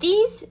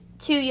these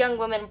two young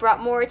women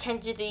brought more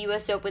attention to the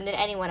U.S. Open than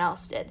anyone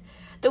else did.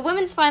 The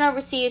women's final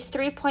received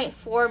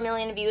 3.4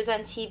 million views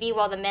on TV,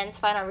 while the men's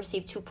final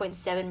received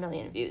 2.7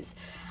 million views.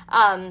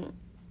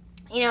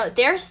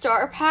 Their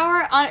star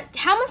power on...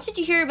 How much did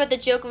you hear about the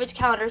Djokovic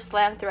calendar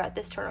slam throughout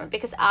this tournament?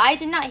 Because I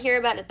did not hear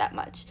about it that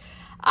much.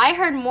 I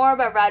heard more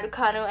about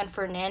Raducanu and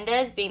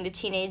Fernandez being the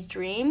teenage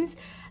dreams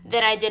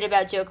than I did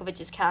about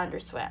Djokovic's calendar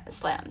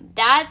slam.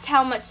 That's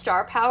how much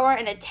star power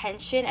and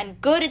attention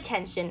and good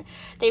attention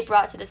they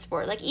brought to the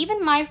sport. Like,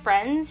 even my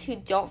friends who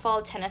don't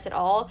follow tennis at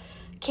all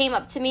came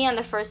up to me on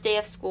the first day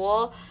of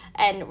school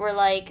and were,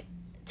 like,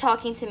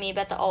 talking to me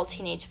about the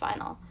all-teenage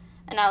final.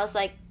 And I was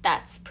like,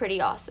 that's pretty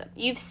awesome.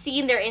 You've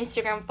seen their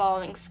Instagram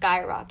following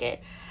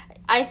skyrocket.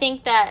 I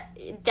think that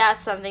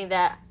that's something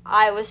that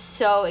I was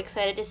so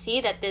excited to see,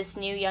 that this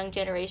new young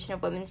generation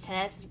of women's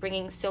tennis was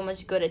bringing so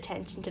much good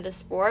attention to the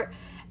sport.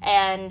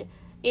 And,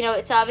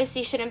 it's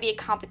obviously shouldn't be a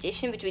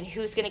competition between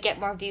who's going to get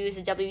more views,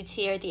 the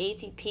WTA or the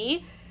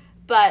ATP.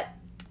 But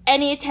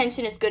any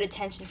attention is good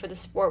attention for the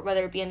sport,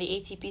 whether it be on the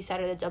ATP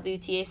side or the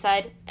WTA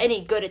side.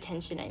 Any good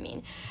attention, I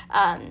mean.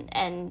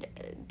 And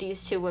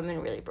these two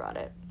women really brought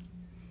it.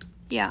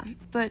 Yeah,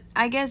 but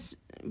I guess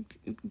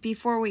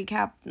before we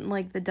cap,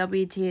 like, the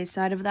WTA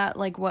side of that,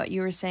 like what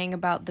you were saying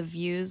about the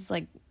views,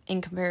 like, in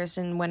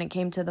comparison when it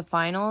came to the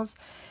finals,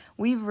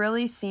 we've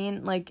really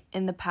seen, like,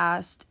 in the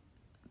past,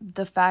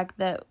 the fact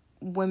that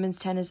women's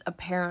tennis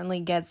apparently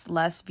gets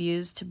less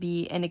views to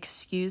be an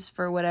excuse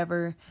for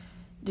whatever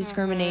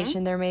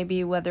discrimination there may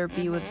be, whether it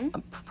be with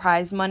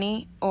prize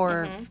money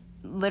or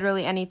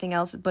literally anything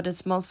else, but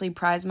it's mostly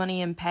prize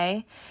money and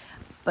pay.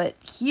 But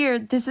here,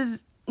 this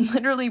is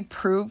literally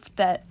proof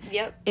that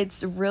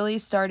it's really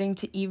starting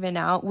to even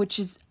out, which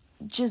is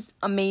just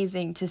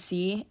amazing to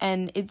see.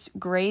 And it's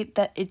great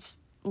that it's,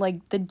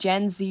 like, the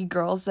Gen Z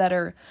girls that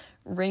are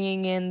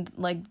ringing in,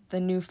 like, the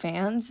new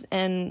fans.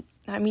 And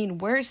I mean,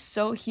 we're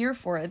so here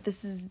for it.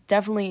 This is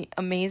definitely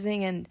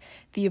amazing and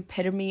the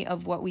epitome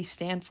of what we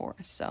stand for.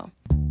 So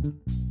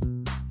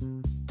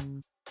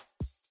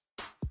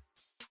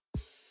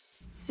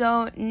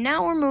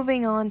now we're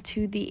moving on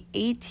to the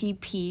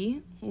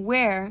ATP,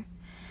 where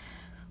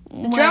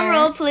drum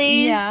roll,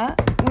 please. Yeah,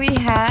 we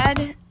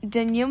had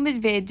Daniil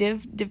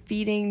Medvedev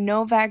defeating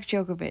Novak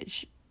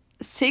Djokovic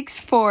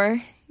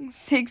 6-4,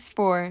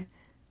 6-4,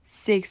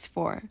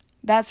 6-4.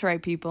 That's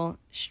right, people.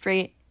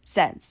 Straight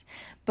sets.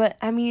 But,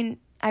 I mean,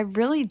 I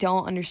really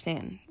don't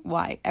understand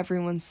why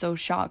everyone's so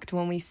shocked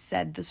when we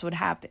said this would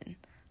happen.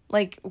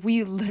 Like,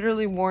 we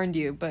literally warned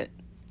you, but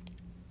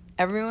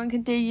everyone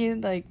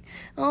continued, like,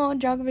 oh,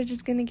 Djokovic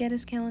is going to get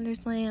his calendar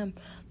slam,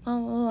 blah,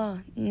 blah, blah.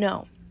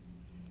 No.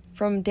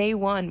 From day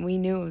one, we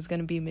knew it was going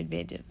to be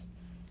Medvedev.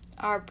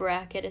 Our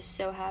bracket is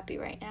so happy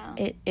right now.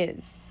 It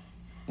is.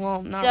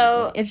 Well, not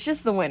really. It's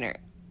just the winner.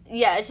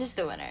 Yeah, it's just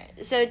the winner.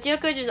 So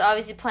Djokovic was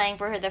obviously playing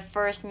for the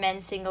first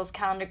men's singles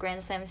calendar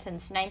Grand Slam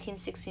since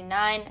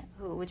 1969,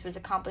 which was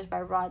accomplished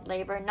by Rod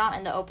Laver, not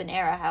in the Open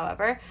era,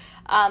 however.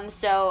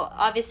 So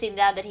obviously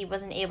now that he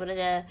wasn't able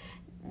to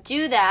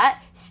do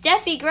that,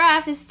 Steffi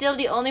Graf is still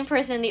the only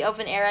person in the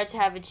Open era to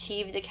have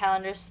achieved the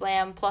Calendar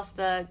Slam plus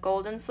the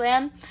Golden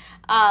Slam.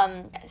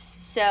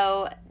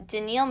 So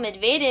Daniil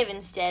Medvedev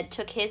instead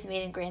took his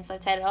maiden Grand Slam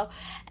title,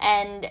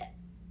 and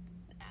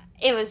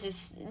it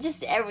was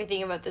just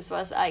everything about this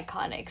was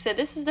iconic. So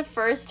this was the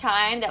first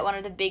time that one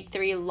of the big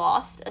three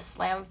lost a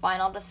slam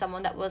final to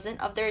someone that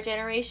wasn't of their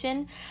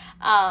generation.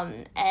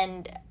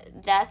 And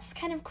that's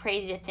kind of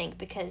crazy to think,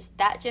 because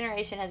that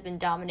generation has been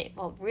dominated.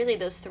 Well, really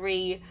those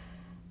three,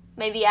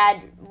 maybe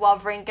add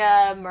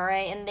Wawrinka,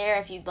 Murray in there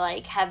if you'd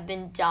like, have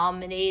been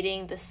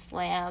dominating the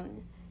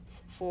slam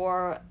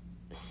for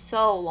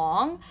so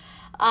long.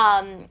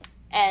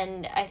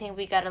 And I think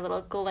we got a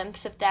little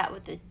glimpse of that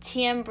with the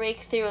TM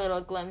breakthrough, a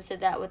little glimpse of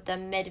that with the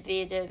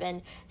Medvedev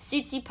and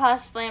Tsitsipas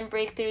slam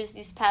breakthroughs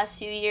these past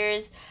few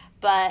years.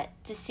 But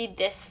to see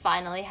this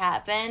finally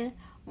happen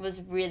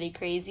was really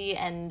crazy.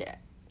 And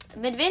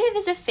Medvedev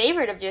is a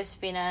favorite of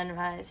Josefina and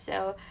Rise,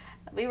 so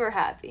we were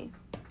happy.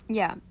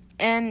 Yeah,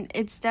 and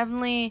it's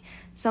definitely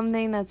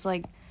something that's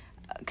like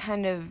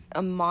kind of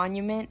a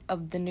monument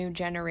of the new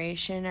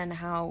generation and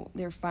how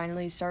they're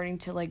finally starting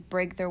to like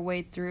break their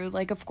way through.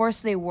 Like, of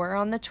course they were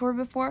on the tour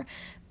before,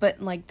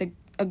 but like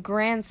a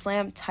Grand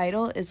Slam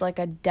title is like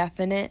a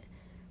definite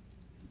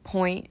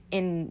point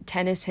in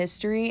tennis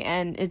history,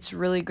 and it's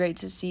really great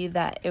to see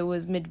that it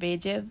was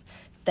Medvedev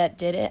that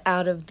did it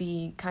out of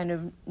the kind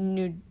of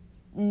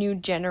new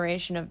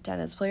generation of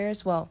tennis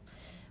players. Well,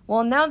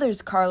 now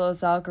there's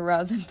Carlos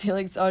Alcaraz and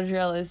Felix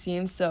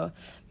Auger-Aliassime, so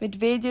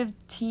Medvedev,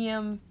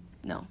 TM,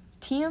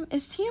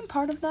 is TM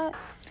part of that?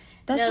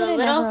 That's no, what the I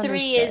little never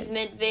three understood.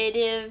 is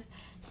Medvedev,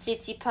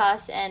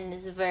 Tsitsipas, and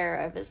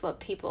Zverev is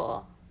what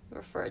people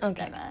refer to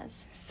them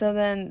as. So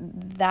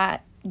then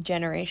that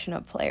generation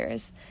of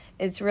players,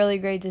 it's really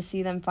great to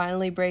see them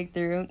finally break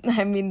through.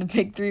 I mean, the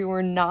big three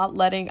were not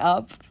letting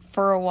up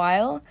for a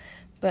while,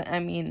 but I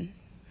mean,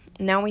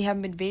 now we have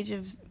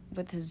Medvedev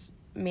with his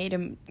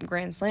maiden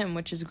Grand Slam,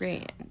 which is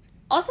great.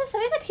 Also,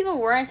 something that people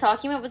weren't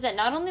talking about was that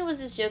not only was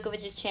this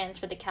Djokovic's chance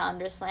for the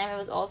Calendar Slam, it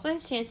was also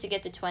his chance to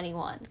get to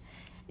 21.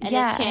 And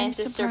his chance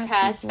to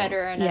surpass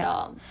Federer and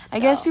Nadal. So. I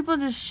guess people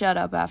just shut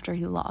up after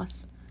he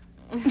lost.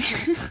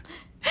 That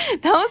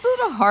was a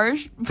little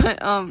harsh, but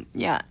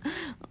yeah.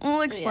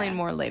 We'll explain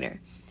more later.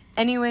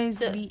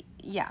 Anyways,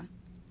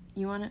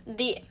 you want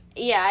to?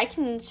 I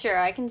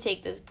can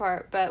take this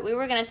part, but we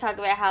were going to talk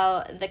about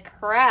how the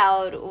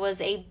crowd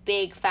was a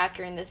big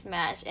factor in this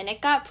match, and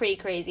it got pretty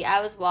crazy. I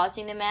was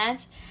watching the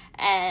match,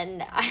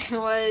 and I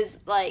was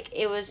like,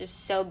 it was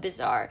just so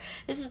bizarre.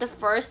 This is the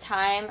first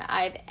time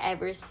I've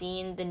ever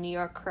seen the New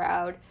York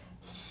crowd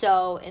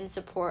so in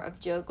support of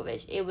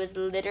Djokovic. It was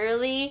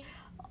literally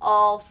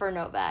all for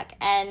Novak,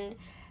 and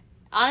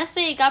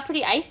honestly, it got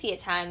pretty icy at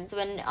times.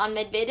 When on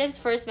Medvedev's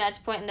first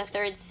match point in the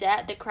third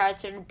set, the crowd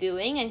started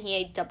booing and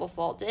he had double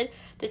faulted.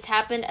 This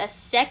happened a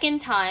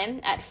second time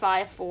at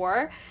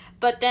 5-4,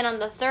 but then on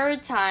the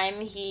third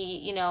time,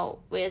 he,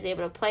 was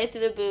able to play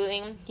through the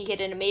booing. He hit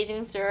an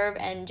amazing serve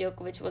and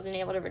Djokovic wasn't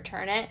able to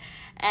return it.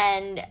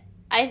 And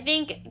I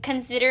think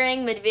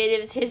considering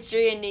Medvedev's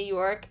history in New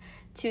York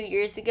 2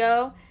 years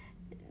ago,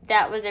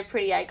 that was a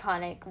pretty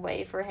iconic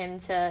way for him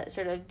to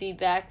sort of be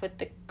back with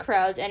the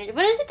crowd's energy.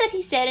 What is it that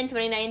he said in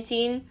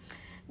 2019?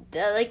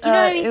 What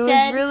he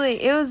said?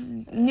 It was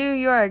New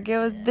York. It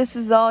was, this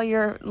is all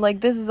you.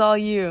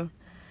 Something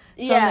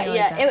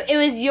It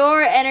was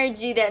your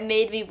energy that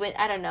made me win.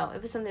 I don't know.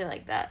 It was something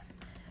like that.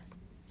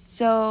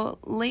 So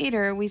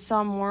later we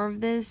saw more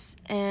of this,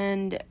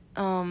 and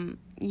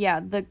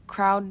the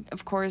crowd,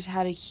 of course,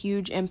 had a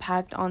huge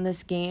impact on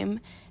this game.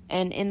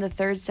 And in the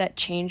third set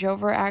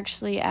changeover,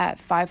 actually, at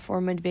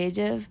 5-4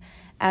 Medvedev,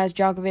 as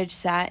Djokovic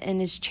sat in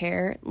his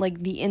chair,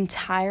 like the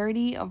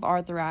entirety of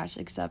Arthur Ashe,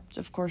 except,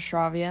 of course,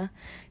 Shravia,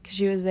 because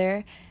she was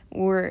there,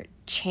 were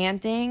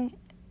chanting,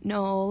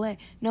 "Nole,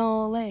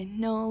 Nole,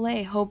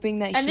 Nole," hoping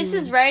that And this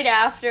is right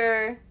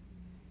after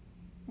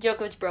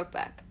Djokovic broke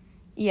back.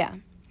 Yeah.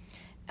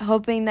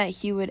 Hoping that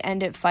he would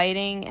end it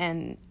fighting,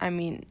 and, I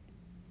mean,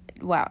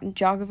 wow,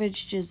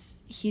 Djokovic just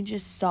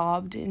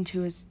sobbed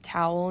into his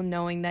towel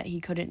knowing that he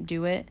couldn't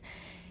do it.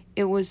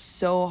 It was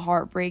so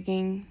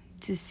heartbreaking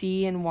to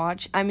see and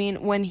watch. I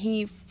mean, when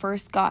he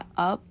first got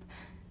up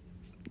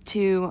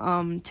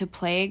to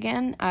play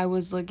again, I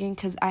was looking,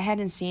 because I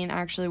hadn't seen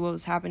actually what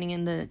was happening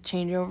in the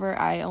changeover.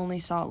 I only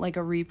saw like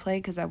a replay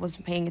because I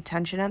wasn't paying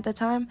attention at the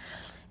time.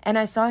 And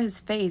I saw his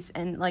face,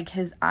 and like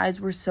his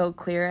eyes were so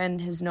clear and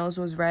his nose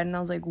was red, and I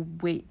was like,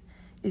 wait,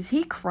 is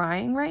he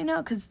crying right now?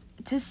 Because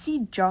to see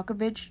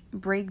Djokovic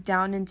break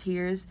down in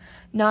tears,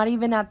 not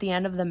even at the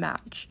end of the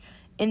match,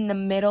 in the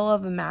middle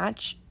of a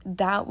match,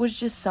 that was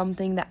just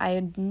something that I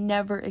had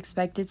never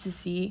expected to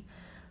see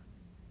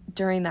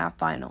during that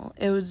final.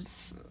 It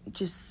was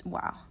just,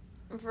 wow.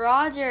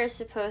 Roger is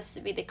supposed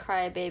to be the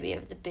crybaby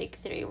of the big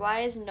three.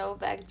 Why is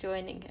Novak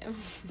joining him?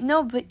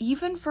 No, but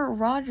even for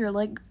Roger,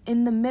 like,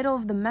 in the middle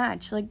of the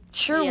match, like,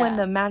 sure, when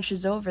the match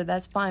is over,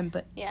 that's fine,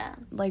 but,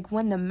 like,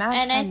 when the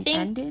match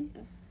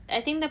ended...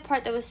 I think the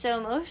part that was so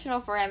emotional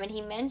for him, and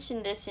he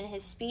mentioned this in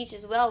his speech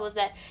as well, was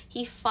that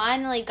he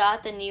finally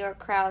got the New York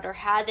crowd, or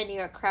had the New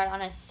York crowd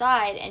on his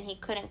side, and he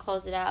couldn't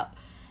close it out.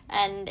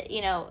 And,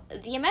 you know,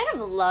 the amount of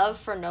love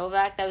for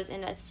Novak that was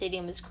in that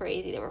stadium was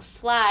crazy. There were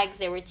flags,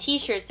 there were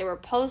t-shirts, there were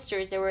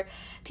posters, there were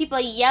people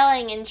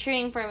yelling and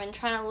cheering for him and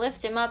trying to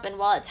lift him up. And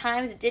while at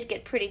times it did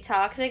get pretty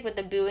toxic with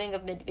the booing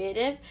of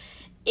Medvedev,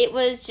 it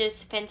was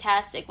just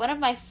fantastic. One of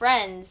my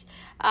friends,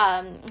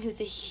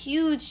 who's a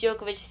huge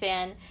Djokovic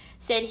fan,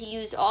 said he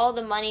used all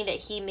the money that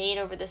he made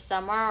over the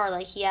summer, or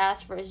like he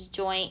asked for his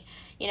joint,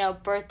 you know,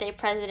 birthday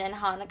present and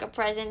Hanukkah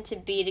present to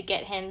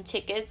get him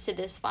tickets to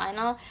this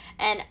final.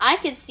 And I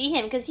could see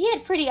him, because he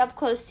had pretty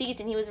up-close seats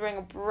and he was wearing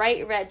a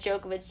bright red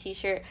Djokovic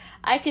t-shirt.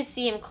 I could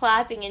see him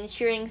clapping and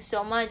cheering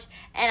so much.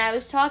 And I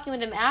was talking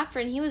with him after,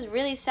 and he was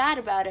really sad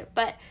about it.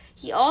 But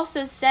he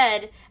also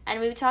said, and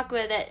we talked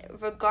about that,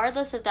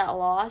 regardless of that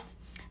loss,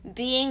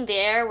 being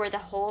there where the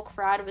whole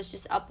crowd was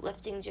just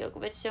uplifting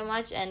Djokovic so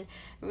much and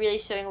really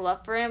showing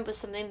love for him was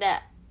something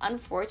that,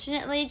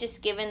 unfortunately,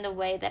 just given the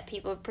way that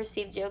people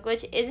perceive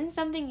Djokovic, isn't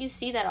something you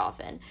see that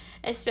often,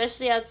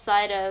 especially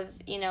outside of,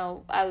 you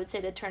know, I would say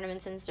the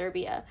tournaments in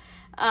Serbia.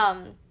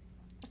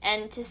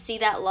 And to see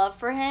that love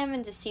for him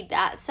and to see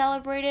that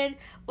celebrated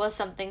was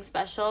something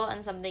special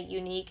and something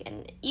unique.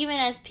 And even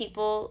as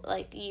people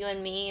like you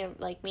and me, or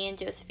like me and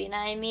Josefina,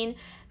 I mean,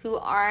 who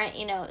aren't,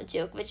 you know,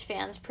 Djokovic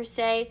fans per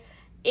se,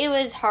 it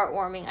was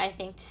heartwarming, I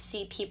think, to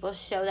see people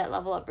show that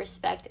level of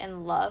respect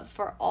and love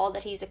for all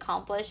that he's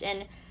accomplished.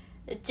 And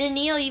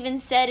Daniil even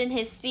said in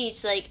his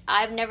speech, like,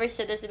 I've never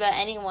said this about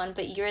anyone,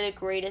 but you're the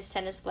greatest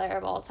tennis player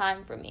of all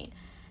time for me.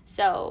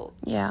 So,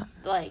 yeah,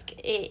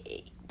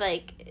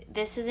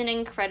 this is an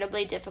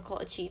incredibly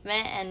difficult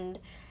achievement, and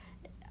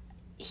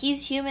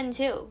he's human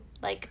too.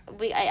 Like,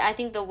 I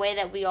think the way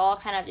that we all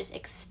kind of just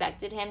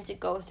expected him to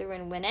go through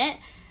and win it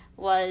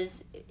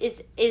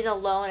is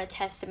alone a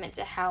testament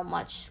to how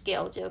much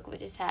skill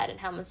Djokovic has had and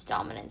how much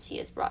dominance he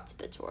has brought to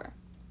the tour.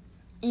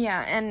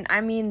 Yeah, and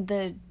I mean,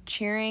 the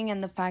cheering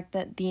and the fact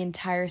that the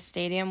entire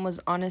stadium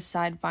was on his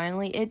side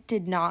finally, it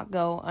did not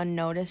go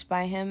unnoticed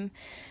by him.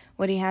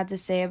 What he had to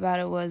say about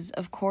it was,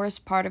 of course,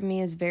 part of me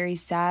is very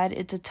sad.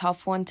 It's a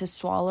tough one to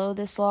swallow,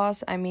 this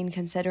loss. I mean,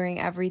 considering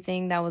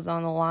everything that was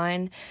on the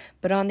line.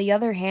 But on the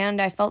other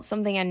hand, I felt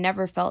something I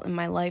never felt in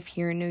my life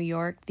here in New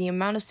York. The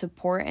amount of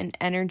support and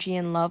energy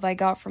and love I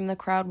got from the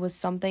crowd was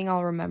something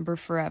I'll remember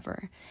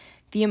forever.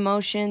 The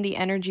emotion, the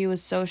energy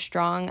was so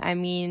strong. I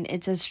mean,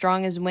 it's as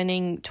strong as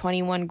winning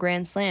 21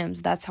 Grand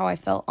Slams. That's how I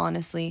felt,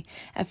 honestly.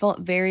 I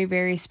felt very,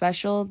 very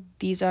special.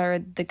 These are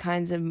the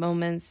kinds of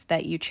moments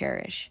that you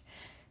cherish.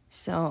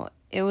 So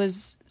it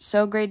was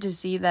so great to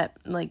see that,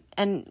 like,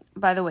 and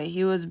by the way,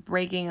 he was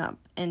breaking up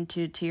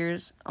into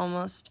tears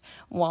almost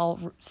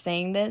while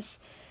saying this.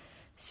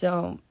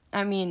 So,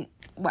 I mean,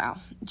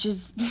 wow.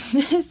 Just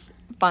this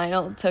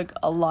final took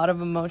a lot of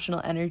emotional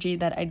energy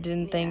that I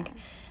didn't think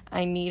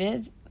I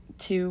needed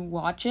to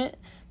watch it.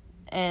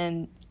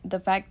 And the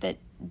fact that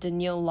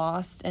Daniil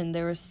lost and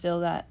there was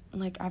still that,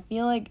 like, I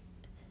feel like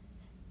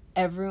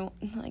everyone,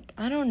 like,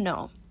 I don't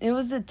know. It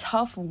was a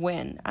tough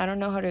win. I don't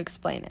know how to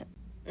explain it.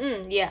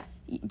 Yeah.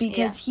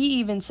 Because he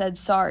even said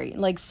sorry.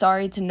 Like,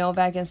 sorry to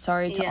Novak and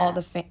sorry to all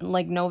the,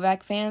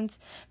 Novak fans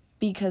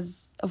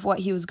because of what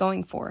he was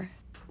going for.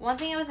 One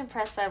thing I was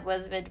impressed by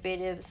was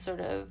Medvedev's sort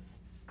of,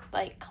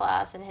 like,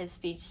 class in his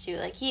speech, too.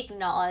 Like, he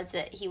acknowledged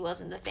that he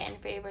wasn't the fan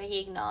favorite.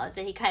 He acknowleded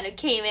that he kind of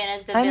came in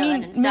as the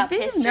villain and stopped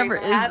history never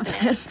from is happening.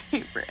 The fan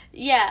favorite.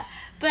 Yeah,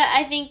 but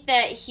I think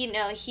that,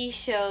 he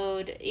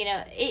showed,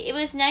 it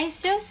was nice,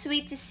 so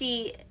sweet to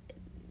see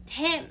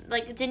him,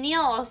 like,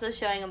 Daniil also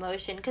showing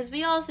emotion, because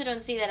we also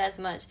don't see that as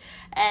much,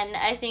 and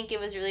I think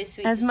it was really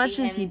sweet as to much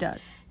see as him, he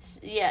does.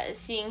 Yeah,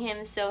 seeing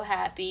him so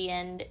happy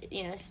and,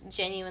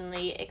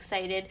 genuinely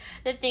excited.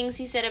 The things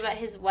he said about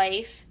his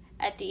wife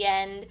at the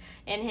end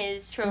in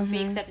his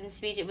trophy acceptance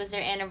speech, it was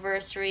their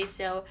anniversary,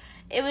 so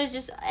it was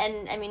just,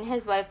 and I mean,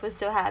 his wife was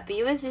so happy.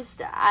 It was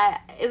just,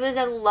 it was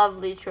a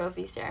lovely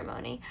trophy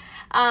ceremony.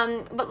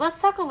 But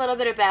let's talk a little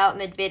bit about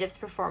Medvedev's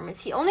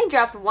performance. He only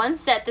dropped one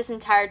set this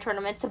entire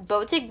tournament to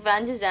Botic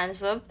van de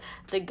Zandschulp,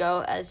 the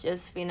GOAT, as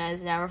Josefina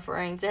is now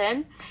referring to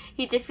him.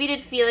 He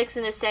defeated Felix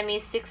in the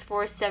semis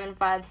 6-4, 7-5,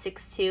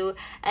 6-2,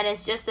 and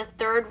is just the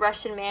third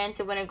Russian man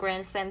to win a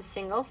Grand Slam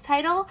singles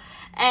title.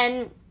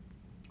 And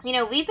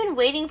we've been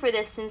waiting for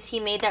this since he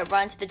made that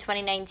run to the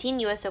 2019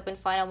 U.S. Open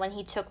final when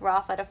he took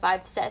Rafa to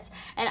 5 sets.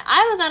 And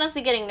I was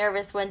honestly getting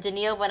nervous when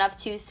Daniil went up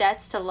 2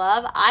 sets to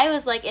love. I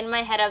was like, in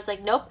my head, I was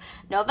like, nope,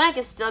 Novak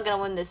is still going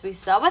to win this. We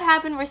saw what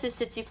happened versus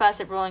Tsitsipas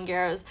at Roland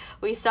Garros.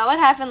 We saw what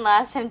happened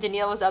last time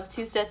Daniil was up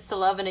 2 sets to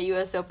love in a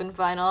U.S. Open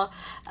final.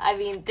 I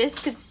mean,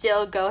 this could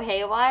still go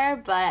haywire,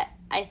 but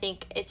I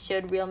think it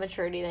showed real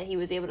maturity that he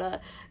was able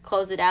to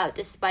close it out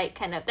despite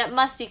kind of, that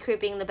must be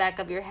creeping in the back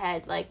of your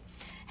head, like,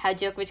 how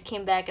Djokovic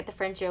came back at the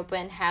French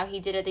Open, how he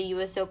did at the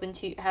U.S. Open,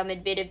 how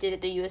Medvedev did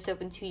at the U.S.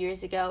 Open 2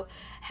 years ago,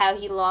 how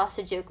he lost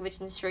to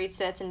Djokovic in straight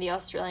sets in the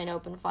Australian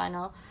Open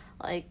final.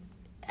 Like,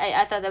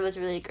 I thought that was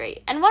really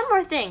great. And one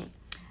more thing.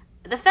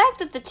 the fact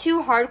that the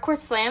two hardcore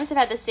slams have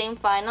had the same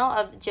final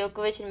of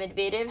Djokovic and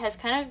Medvedev has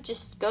kind of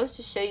just goes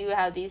to show you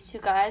how these two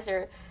guys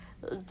are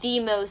the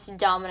most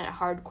dominant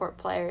hardcore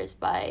players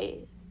by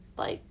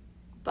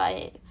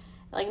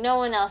no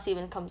one else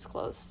even comes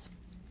close.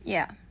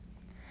 Yeah.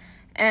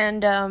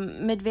 And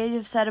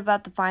Medvedev said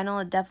about the final,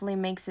 it definitely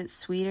makes it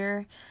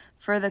sweeter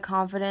for the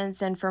confidence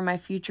and for my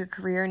future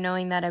career,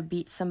 knowing that I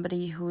beat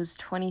somebody who was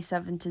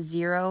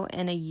 27-0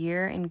 in a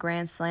year in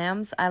Grand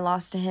Slams. I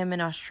lost to him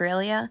in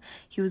Australia.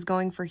 He was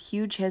going for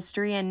huge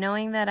history, and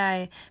knowing that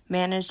I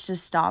managed to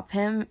stop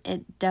him,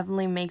 it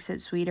definitely makes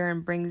it sweeter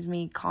and brings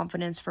me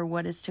confidence for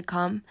what is to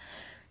come.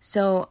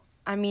 So,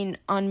 I mean,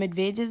 on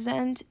Medvedev's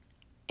end,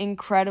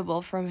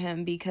 incredible from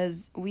him,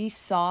 because we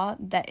saw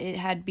that it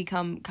had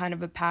become kind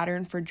of a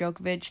pattern for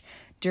Djokovic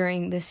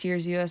during this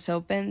year's US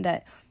Open,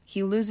 that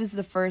he loses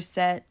the first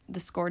set, the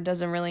score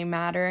doesn't really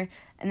matter,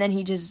 and then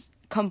he just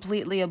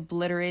completely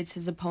obliterates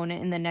his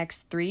opponent in the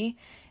next three,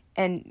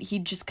 and he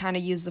just kind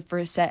of used the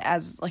first set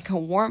as like a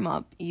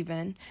warm-up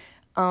even.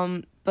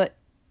 But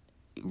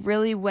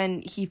really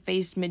when he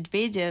faced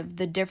Medvedev,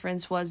 the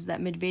difference was that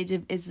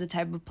Medvedev is the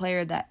type of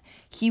player that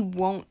he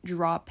won't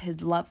drop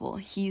his level.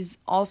 He's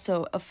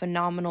also a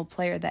phenomenal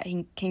player that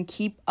he can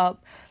keep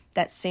up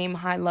that same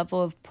high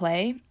level of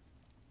play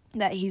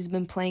that he's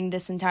been playing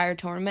this entire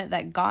tournament,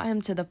 that got him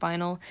to the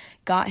final,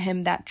 got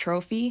him that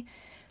trophy.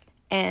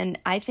 And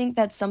I think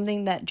that's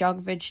something that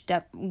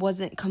Djokovic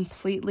wasn't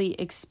completely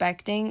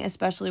expecting,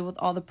 especially with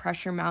all the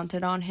pressure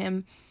mounted on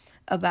him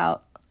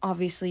about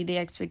obviously the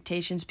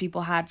expectations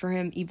people had for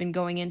him even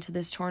going into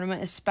this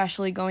tournament,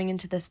 especially going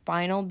into this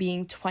final,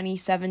 being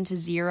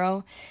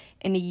 27-0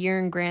 in a year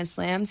in Grand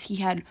Slams. He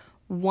had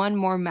one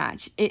more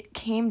match. It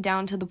came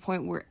down to the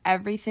point where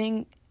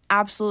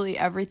absolutely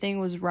everything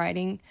was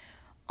riding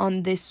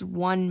on this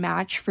one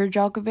match for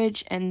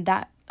Djokovic, and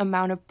that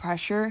amount of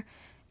pressure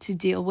to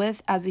deal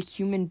with as a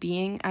human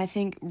being, I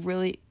think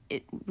really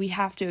we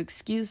have to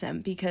excuse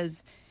him,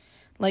 because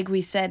like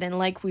we said and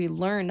like we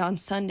learned on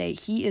Sunday,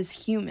 he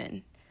is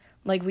human.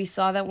 Like we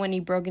saw that when he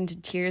broke into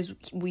tears,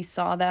 we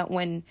saw that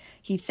when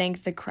he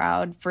thanked the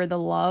crowd for the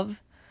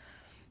love.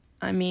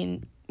 I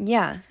mean,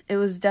 yeah, it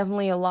was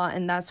definitely a lot,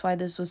 and that's why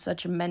this was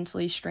such a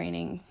mentally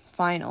straining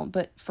final.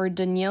 But for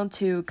Daniil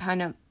to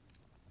kind of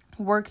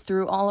work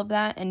through all of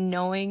that, and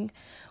knowing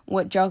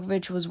what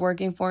Djokovic was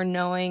working for,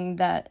 knowing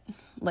that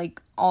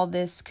like all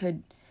this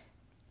could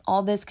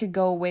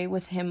go away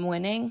with him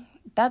winning,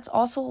 that's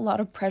also a lot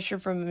of pressure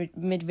from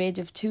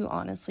Medvedev too,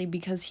 honestly,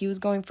 because he was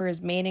going for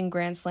his maiden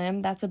Grand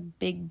Slam. That's a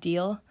big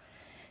deal.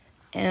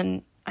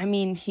 And I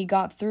mean, he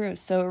got through,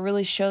 so it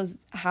really shows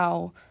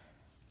how,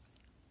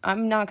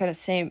 I'm not going to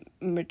say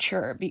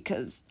mature,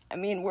 because I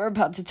mean, we're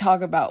about to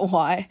talk about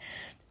why.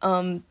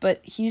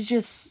 But he's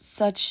just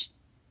such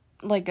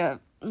like a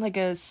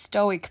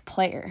stoic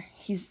player.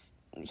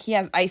 He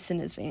has ice in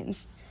his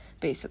veins,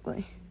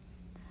 basically.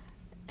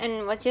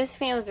 And what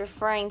Josephina was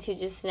referring to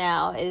just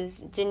now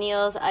is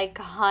Daniil's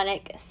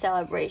iconic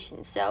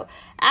celebration. So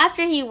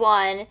after he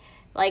won,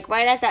 like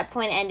right as that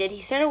point ended,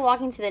 he started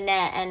walking to the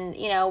net, and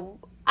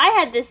I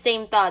had this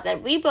same thought,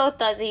 that we both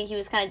thought that he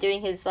was kind of doing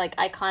his like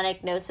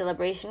iconic no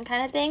celebration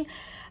kind of thing.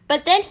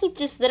 But then he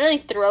just literally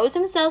throws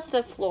himself to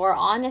the floor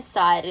on his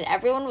side, and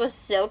everyone was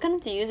so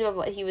confused about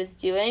what he was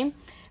doing.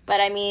 But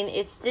I mean,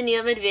 it's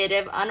Daniil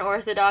Medvedev.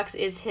 Unorthodox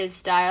is his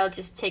style.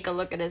 Just take a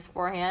look at his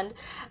forehand.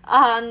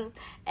 And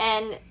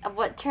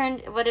what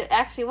it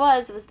actually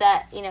was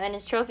that, in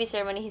his trophy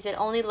ceremony, he said,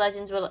 only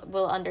legends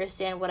will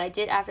understand what I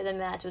did after the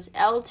match was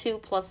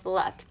L2 plus the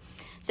left.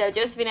 So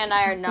Josephina and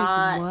I are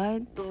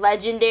not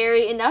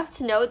legendary enough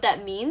to know what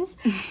that means.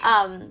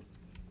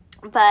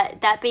 But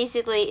that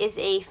basically is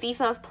a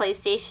FIFA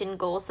PlayStation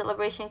goal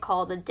celebration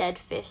called the Dead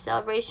Fish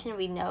celebration.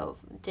 We know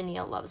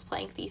Daniil loves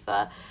playing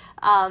FIFA.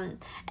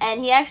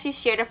 And he actually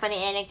shared a funny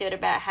anecdote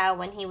about how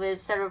when he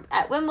was sort of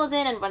at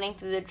Wimbledon and running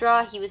through the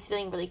draw, he was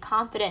feeling really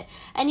confident.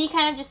 And he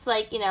kind of just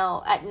like,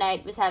 at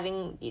night was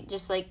having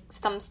just like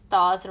some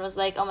thoughts and was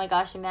like, oh my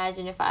gosh,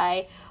 imagine if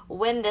I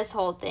win this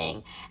whole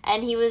thing.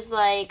 And he was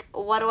like,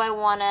 what do I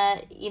want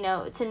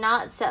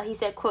to, he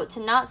said, quote, to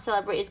not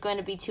celebrate is going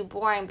to be too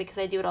boring because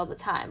I do it all the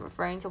time,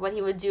 referring to what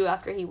he would do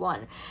after he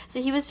won. So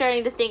he was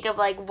starting to think of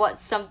like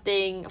what's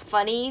something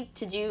funny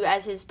to do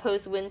as his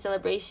post-win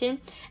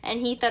celebration, and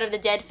he thought of the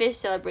Dead Fish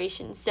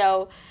celebration.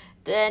 So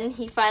then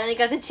he finally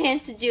got the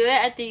chance to do it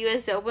at the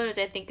US Open, which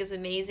I think is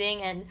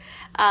amazing.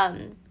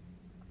 And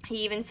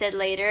he even said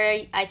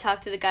later, I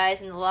talked to the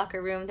guys in the locker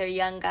room. They're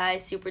young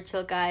guys, super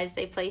chill guys.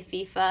 They play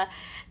FIFA.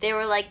 They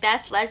were like,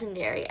 that's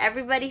legendary.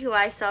 Everybody who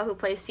I saw who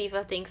plays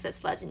FIFA thinks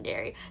that's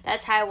legendary.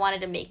 That's how I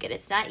wanted to make it.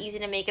 It's not easy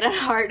to make it on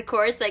hard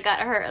courts. I got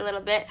hurt a little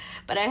bit,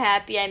 but I'm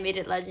happy I made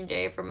it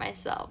legendary for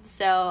myself.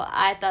 So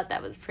I thought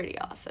that was pretty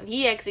awesome.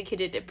 He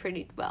executed it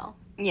pretty well.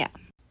 Yeah.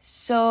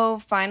 So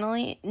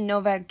finally,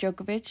 Novak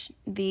Djokovic,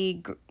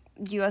 the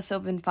US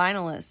Open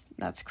finalist.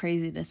 That's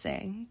crazy to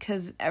say,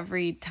 because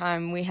every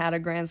time we had a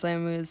Grand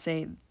Slam, we would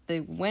say the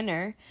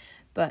winner.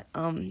 But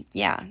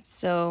yeah,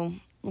 so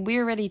we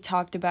already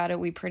talked about it.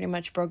 We pretty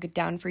much broke it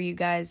down for you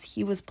guys.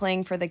 He was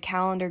playing for the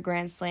calendar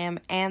Grand Slam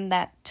and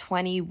that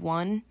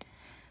 21,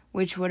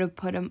 which would have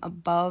put him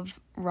above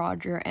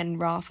Roger and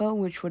Rafa,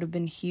 which would have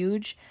been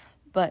huge.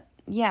 But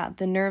yeah,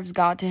 the nerves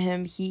got to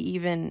him. He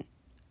even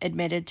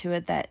admitted to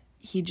it that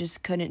he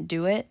just couldn't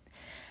do it.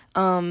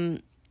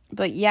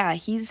 But yeah,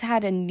 he's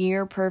had a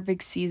near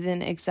perfect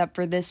season except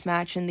for this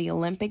match in the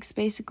Olympics,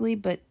 basically.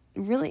 But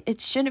really, it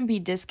shouldn't be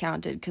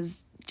discounted,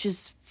 because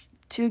just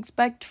to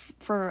expect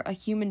for a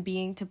human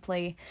being to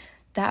play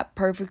that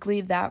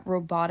perfectly, that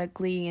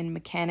robotically and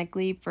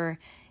mechanically for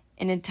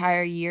an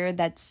entire year,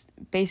 that's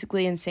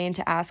basically insane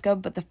to ask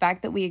of. But the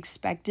fact that we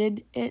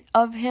expected it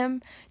of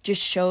him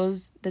just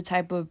shows the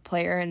type of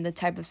player and the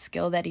type of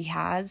skill that he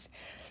has.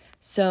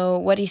 So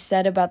what he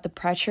said about the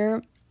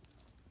pressure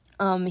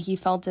he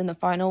felt in the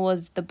final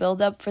was the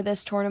build-up for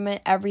this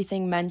tournament.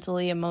 Everything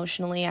mentally,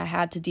 emotionally I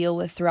had to deal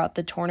with throughout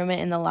the tournament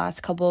in the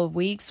last couple of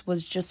weeks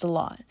was just a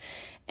lot.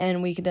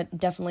 And we could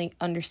definitely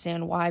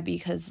understand why,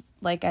 because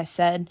like I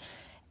said,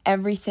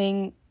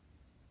 everything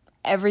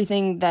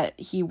that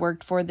he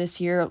worked for this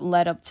year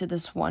led up to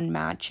this one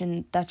match,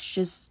 and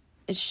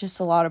it's just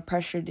a lot of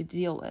pressure to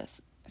deal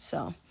with.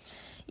 So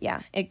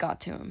yeah, it got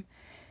to him.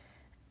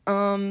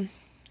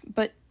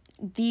 But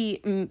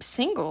the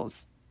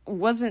singles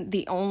wasn't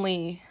the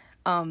only,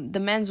 the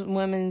men's and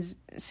women's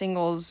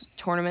singles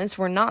tournaments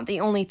were not the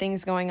only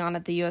things going on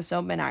at the US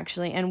Open,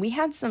 actually. And we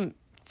had some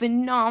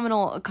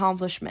phenomenal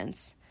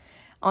accomplishments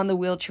on the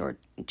wheelchair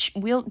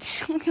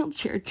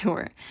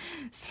tour.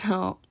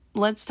 So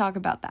let's talk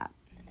about that.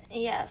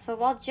 Yeah, so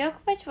while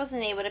Djokovic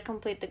wasn't able to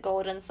complete the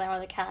Golden Slam or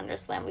the Calendar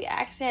Slam, we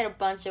actually had a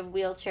bunch of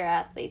wheelchair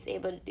athletes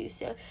able to do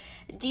so.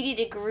 Didi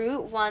de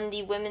Groot won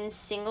the women's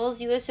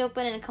singles US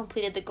Open and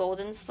completed the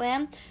Golden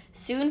Slam,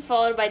 soon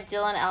followed by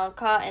Dylan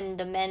Alcott in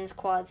the men's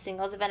quad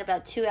singles event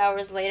about 2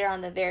 hours later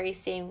on the very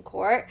same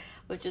court,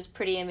 which was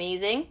pretty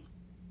amazing.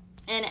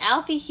 And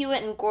Alfie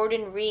Hewitt and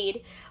Gordon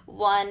Reed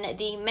won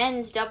the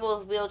men's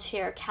doubles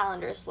wheelchair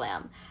Calendar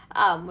Slam,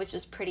 which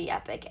was pretty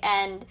epic.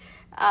 And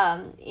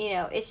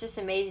it's just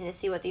amazing to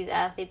see what these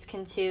athletes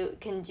can do.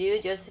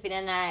 Josephina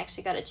and I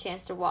actually got a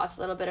chance to watch a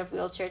little bit of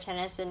wheelchair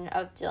tennis and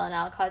of Dylan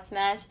Alcott's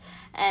match,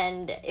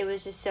 and it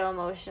was just so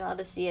emotional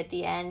to see at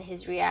the end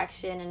his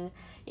reaction and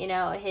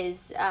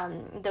his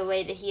the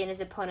way that he and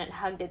his opponent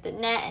hugged at the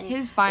net, and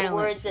his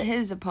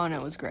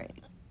opponent was great.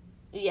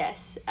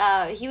 Yes,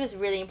 he was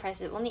really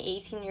impressive. Only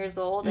 18 years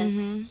old,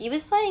 and he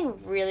was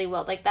playing really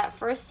well. Like that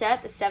first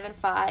set, the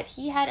 7-5,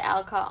 he had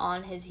Alcott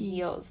on his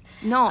heels.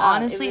 No,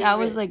 honestly, I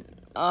was like,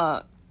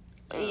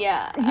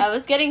 yeah, I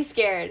was getting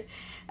scared.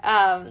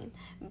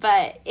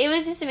 But it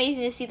was just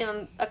amazing to see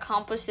them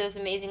accomplish those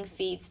amazing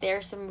feats. There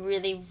are some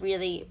really,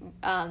 really,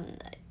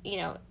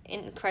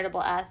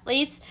 incredible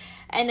athletes.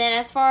 And then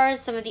as far as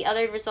some of the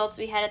other results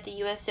we had at the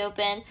U.S.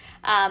 Open,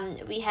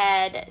 we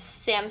had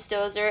Sam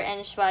Stosur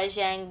and Shuai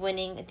Zhang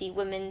winning the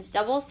women's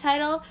doubles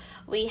title.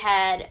 We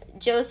had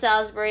Joe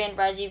Salisbury and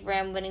Rajiv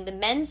Ram winning the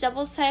men's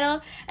doubles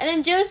title. And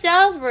then Joe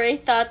Salisbury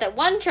thought that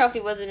one trophy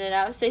wasn't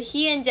enough, so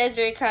he and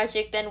Desiree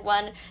Krawczyk then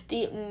won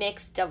the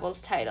mixed doubles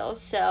title.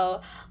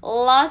 So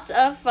lots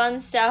of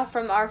fun stuff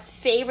from our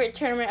favorite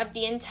tournament of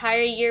the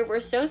entire year. We're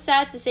so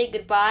sad to say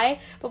goodbye,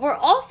 but we're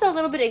also a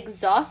little bit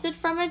exhausted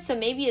from it, so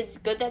maybe it's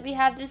good that we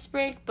have this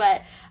break.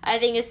 But I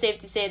think it's safe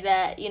to say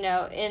that,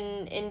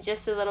 in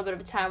just a little bit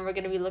of time, we're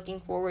going to be looking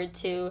forward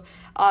to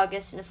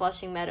August in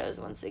Flushing Meadows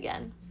once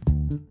again.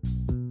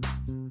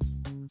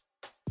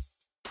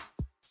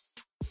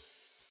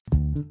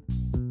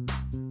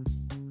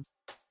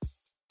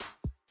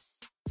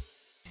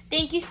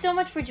 Thank you so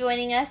much for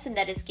joining us, and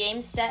that is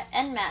game, set,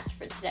 and match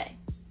for today.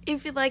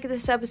 If you like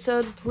this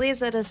episode,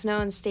 please let us know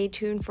and stay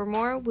tuned for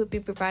more. We'll be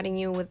providing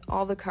you with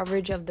all the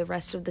coverage of the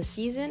rest of the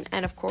season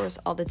and, of course,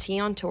 all the tea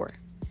on tour.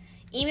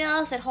 Email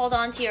us at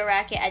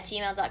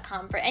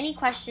holdontoyourracket@gmail.com for any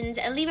questions,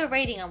 and leave a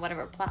rating on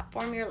whatever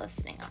platform you're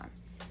listening on.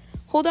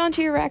 Hold On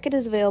To Your Racket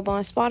is available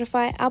on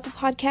Spotify, Apple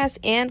Podcasts,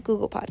 and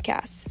Google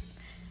Podcasts.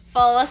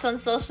 Follow us on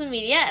social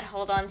media at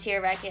Hold On To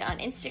Your Racket on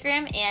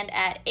Instagram and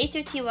at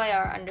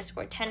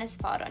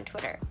HOTYR_tennispod on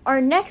Twitter. Our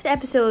next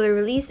episode will be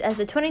released as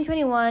the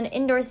 2021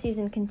 indoor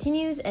season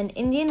continues and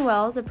Indian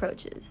Wells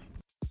approaches.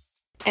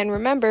 And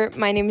remember,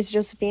 my name is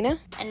Josephina.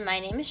 And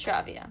my name is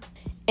Shravya.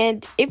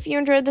 And if you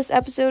enjoyed this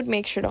episode,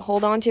 make sure to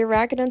hold on to your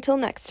racket until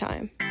next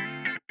time.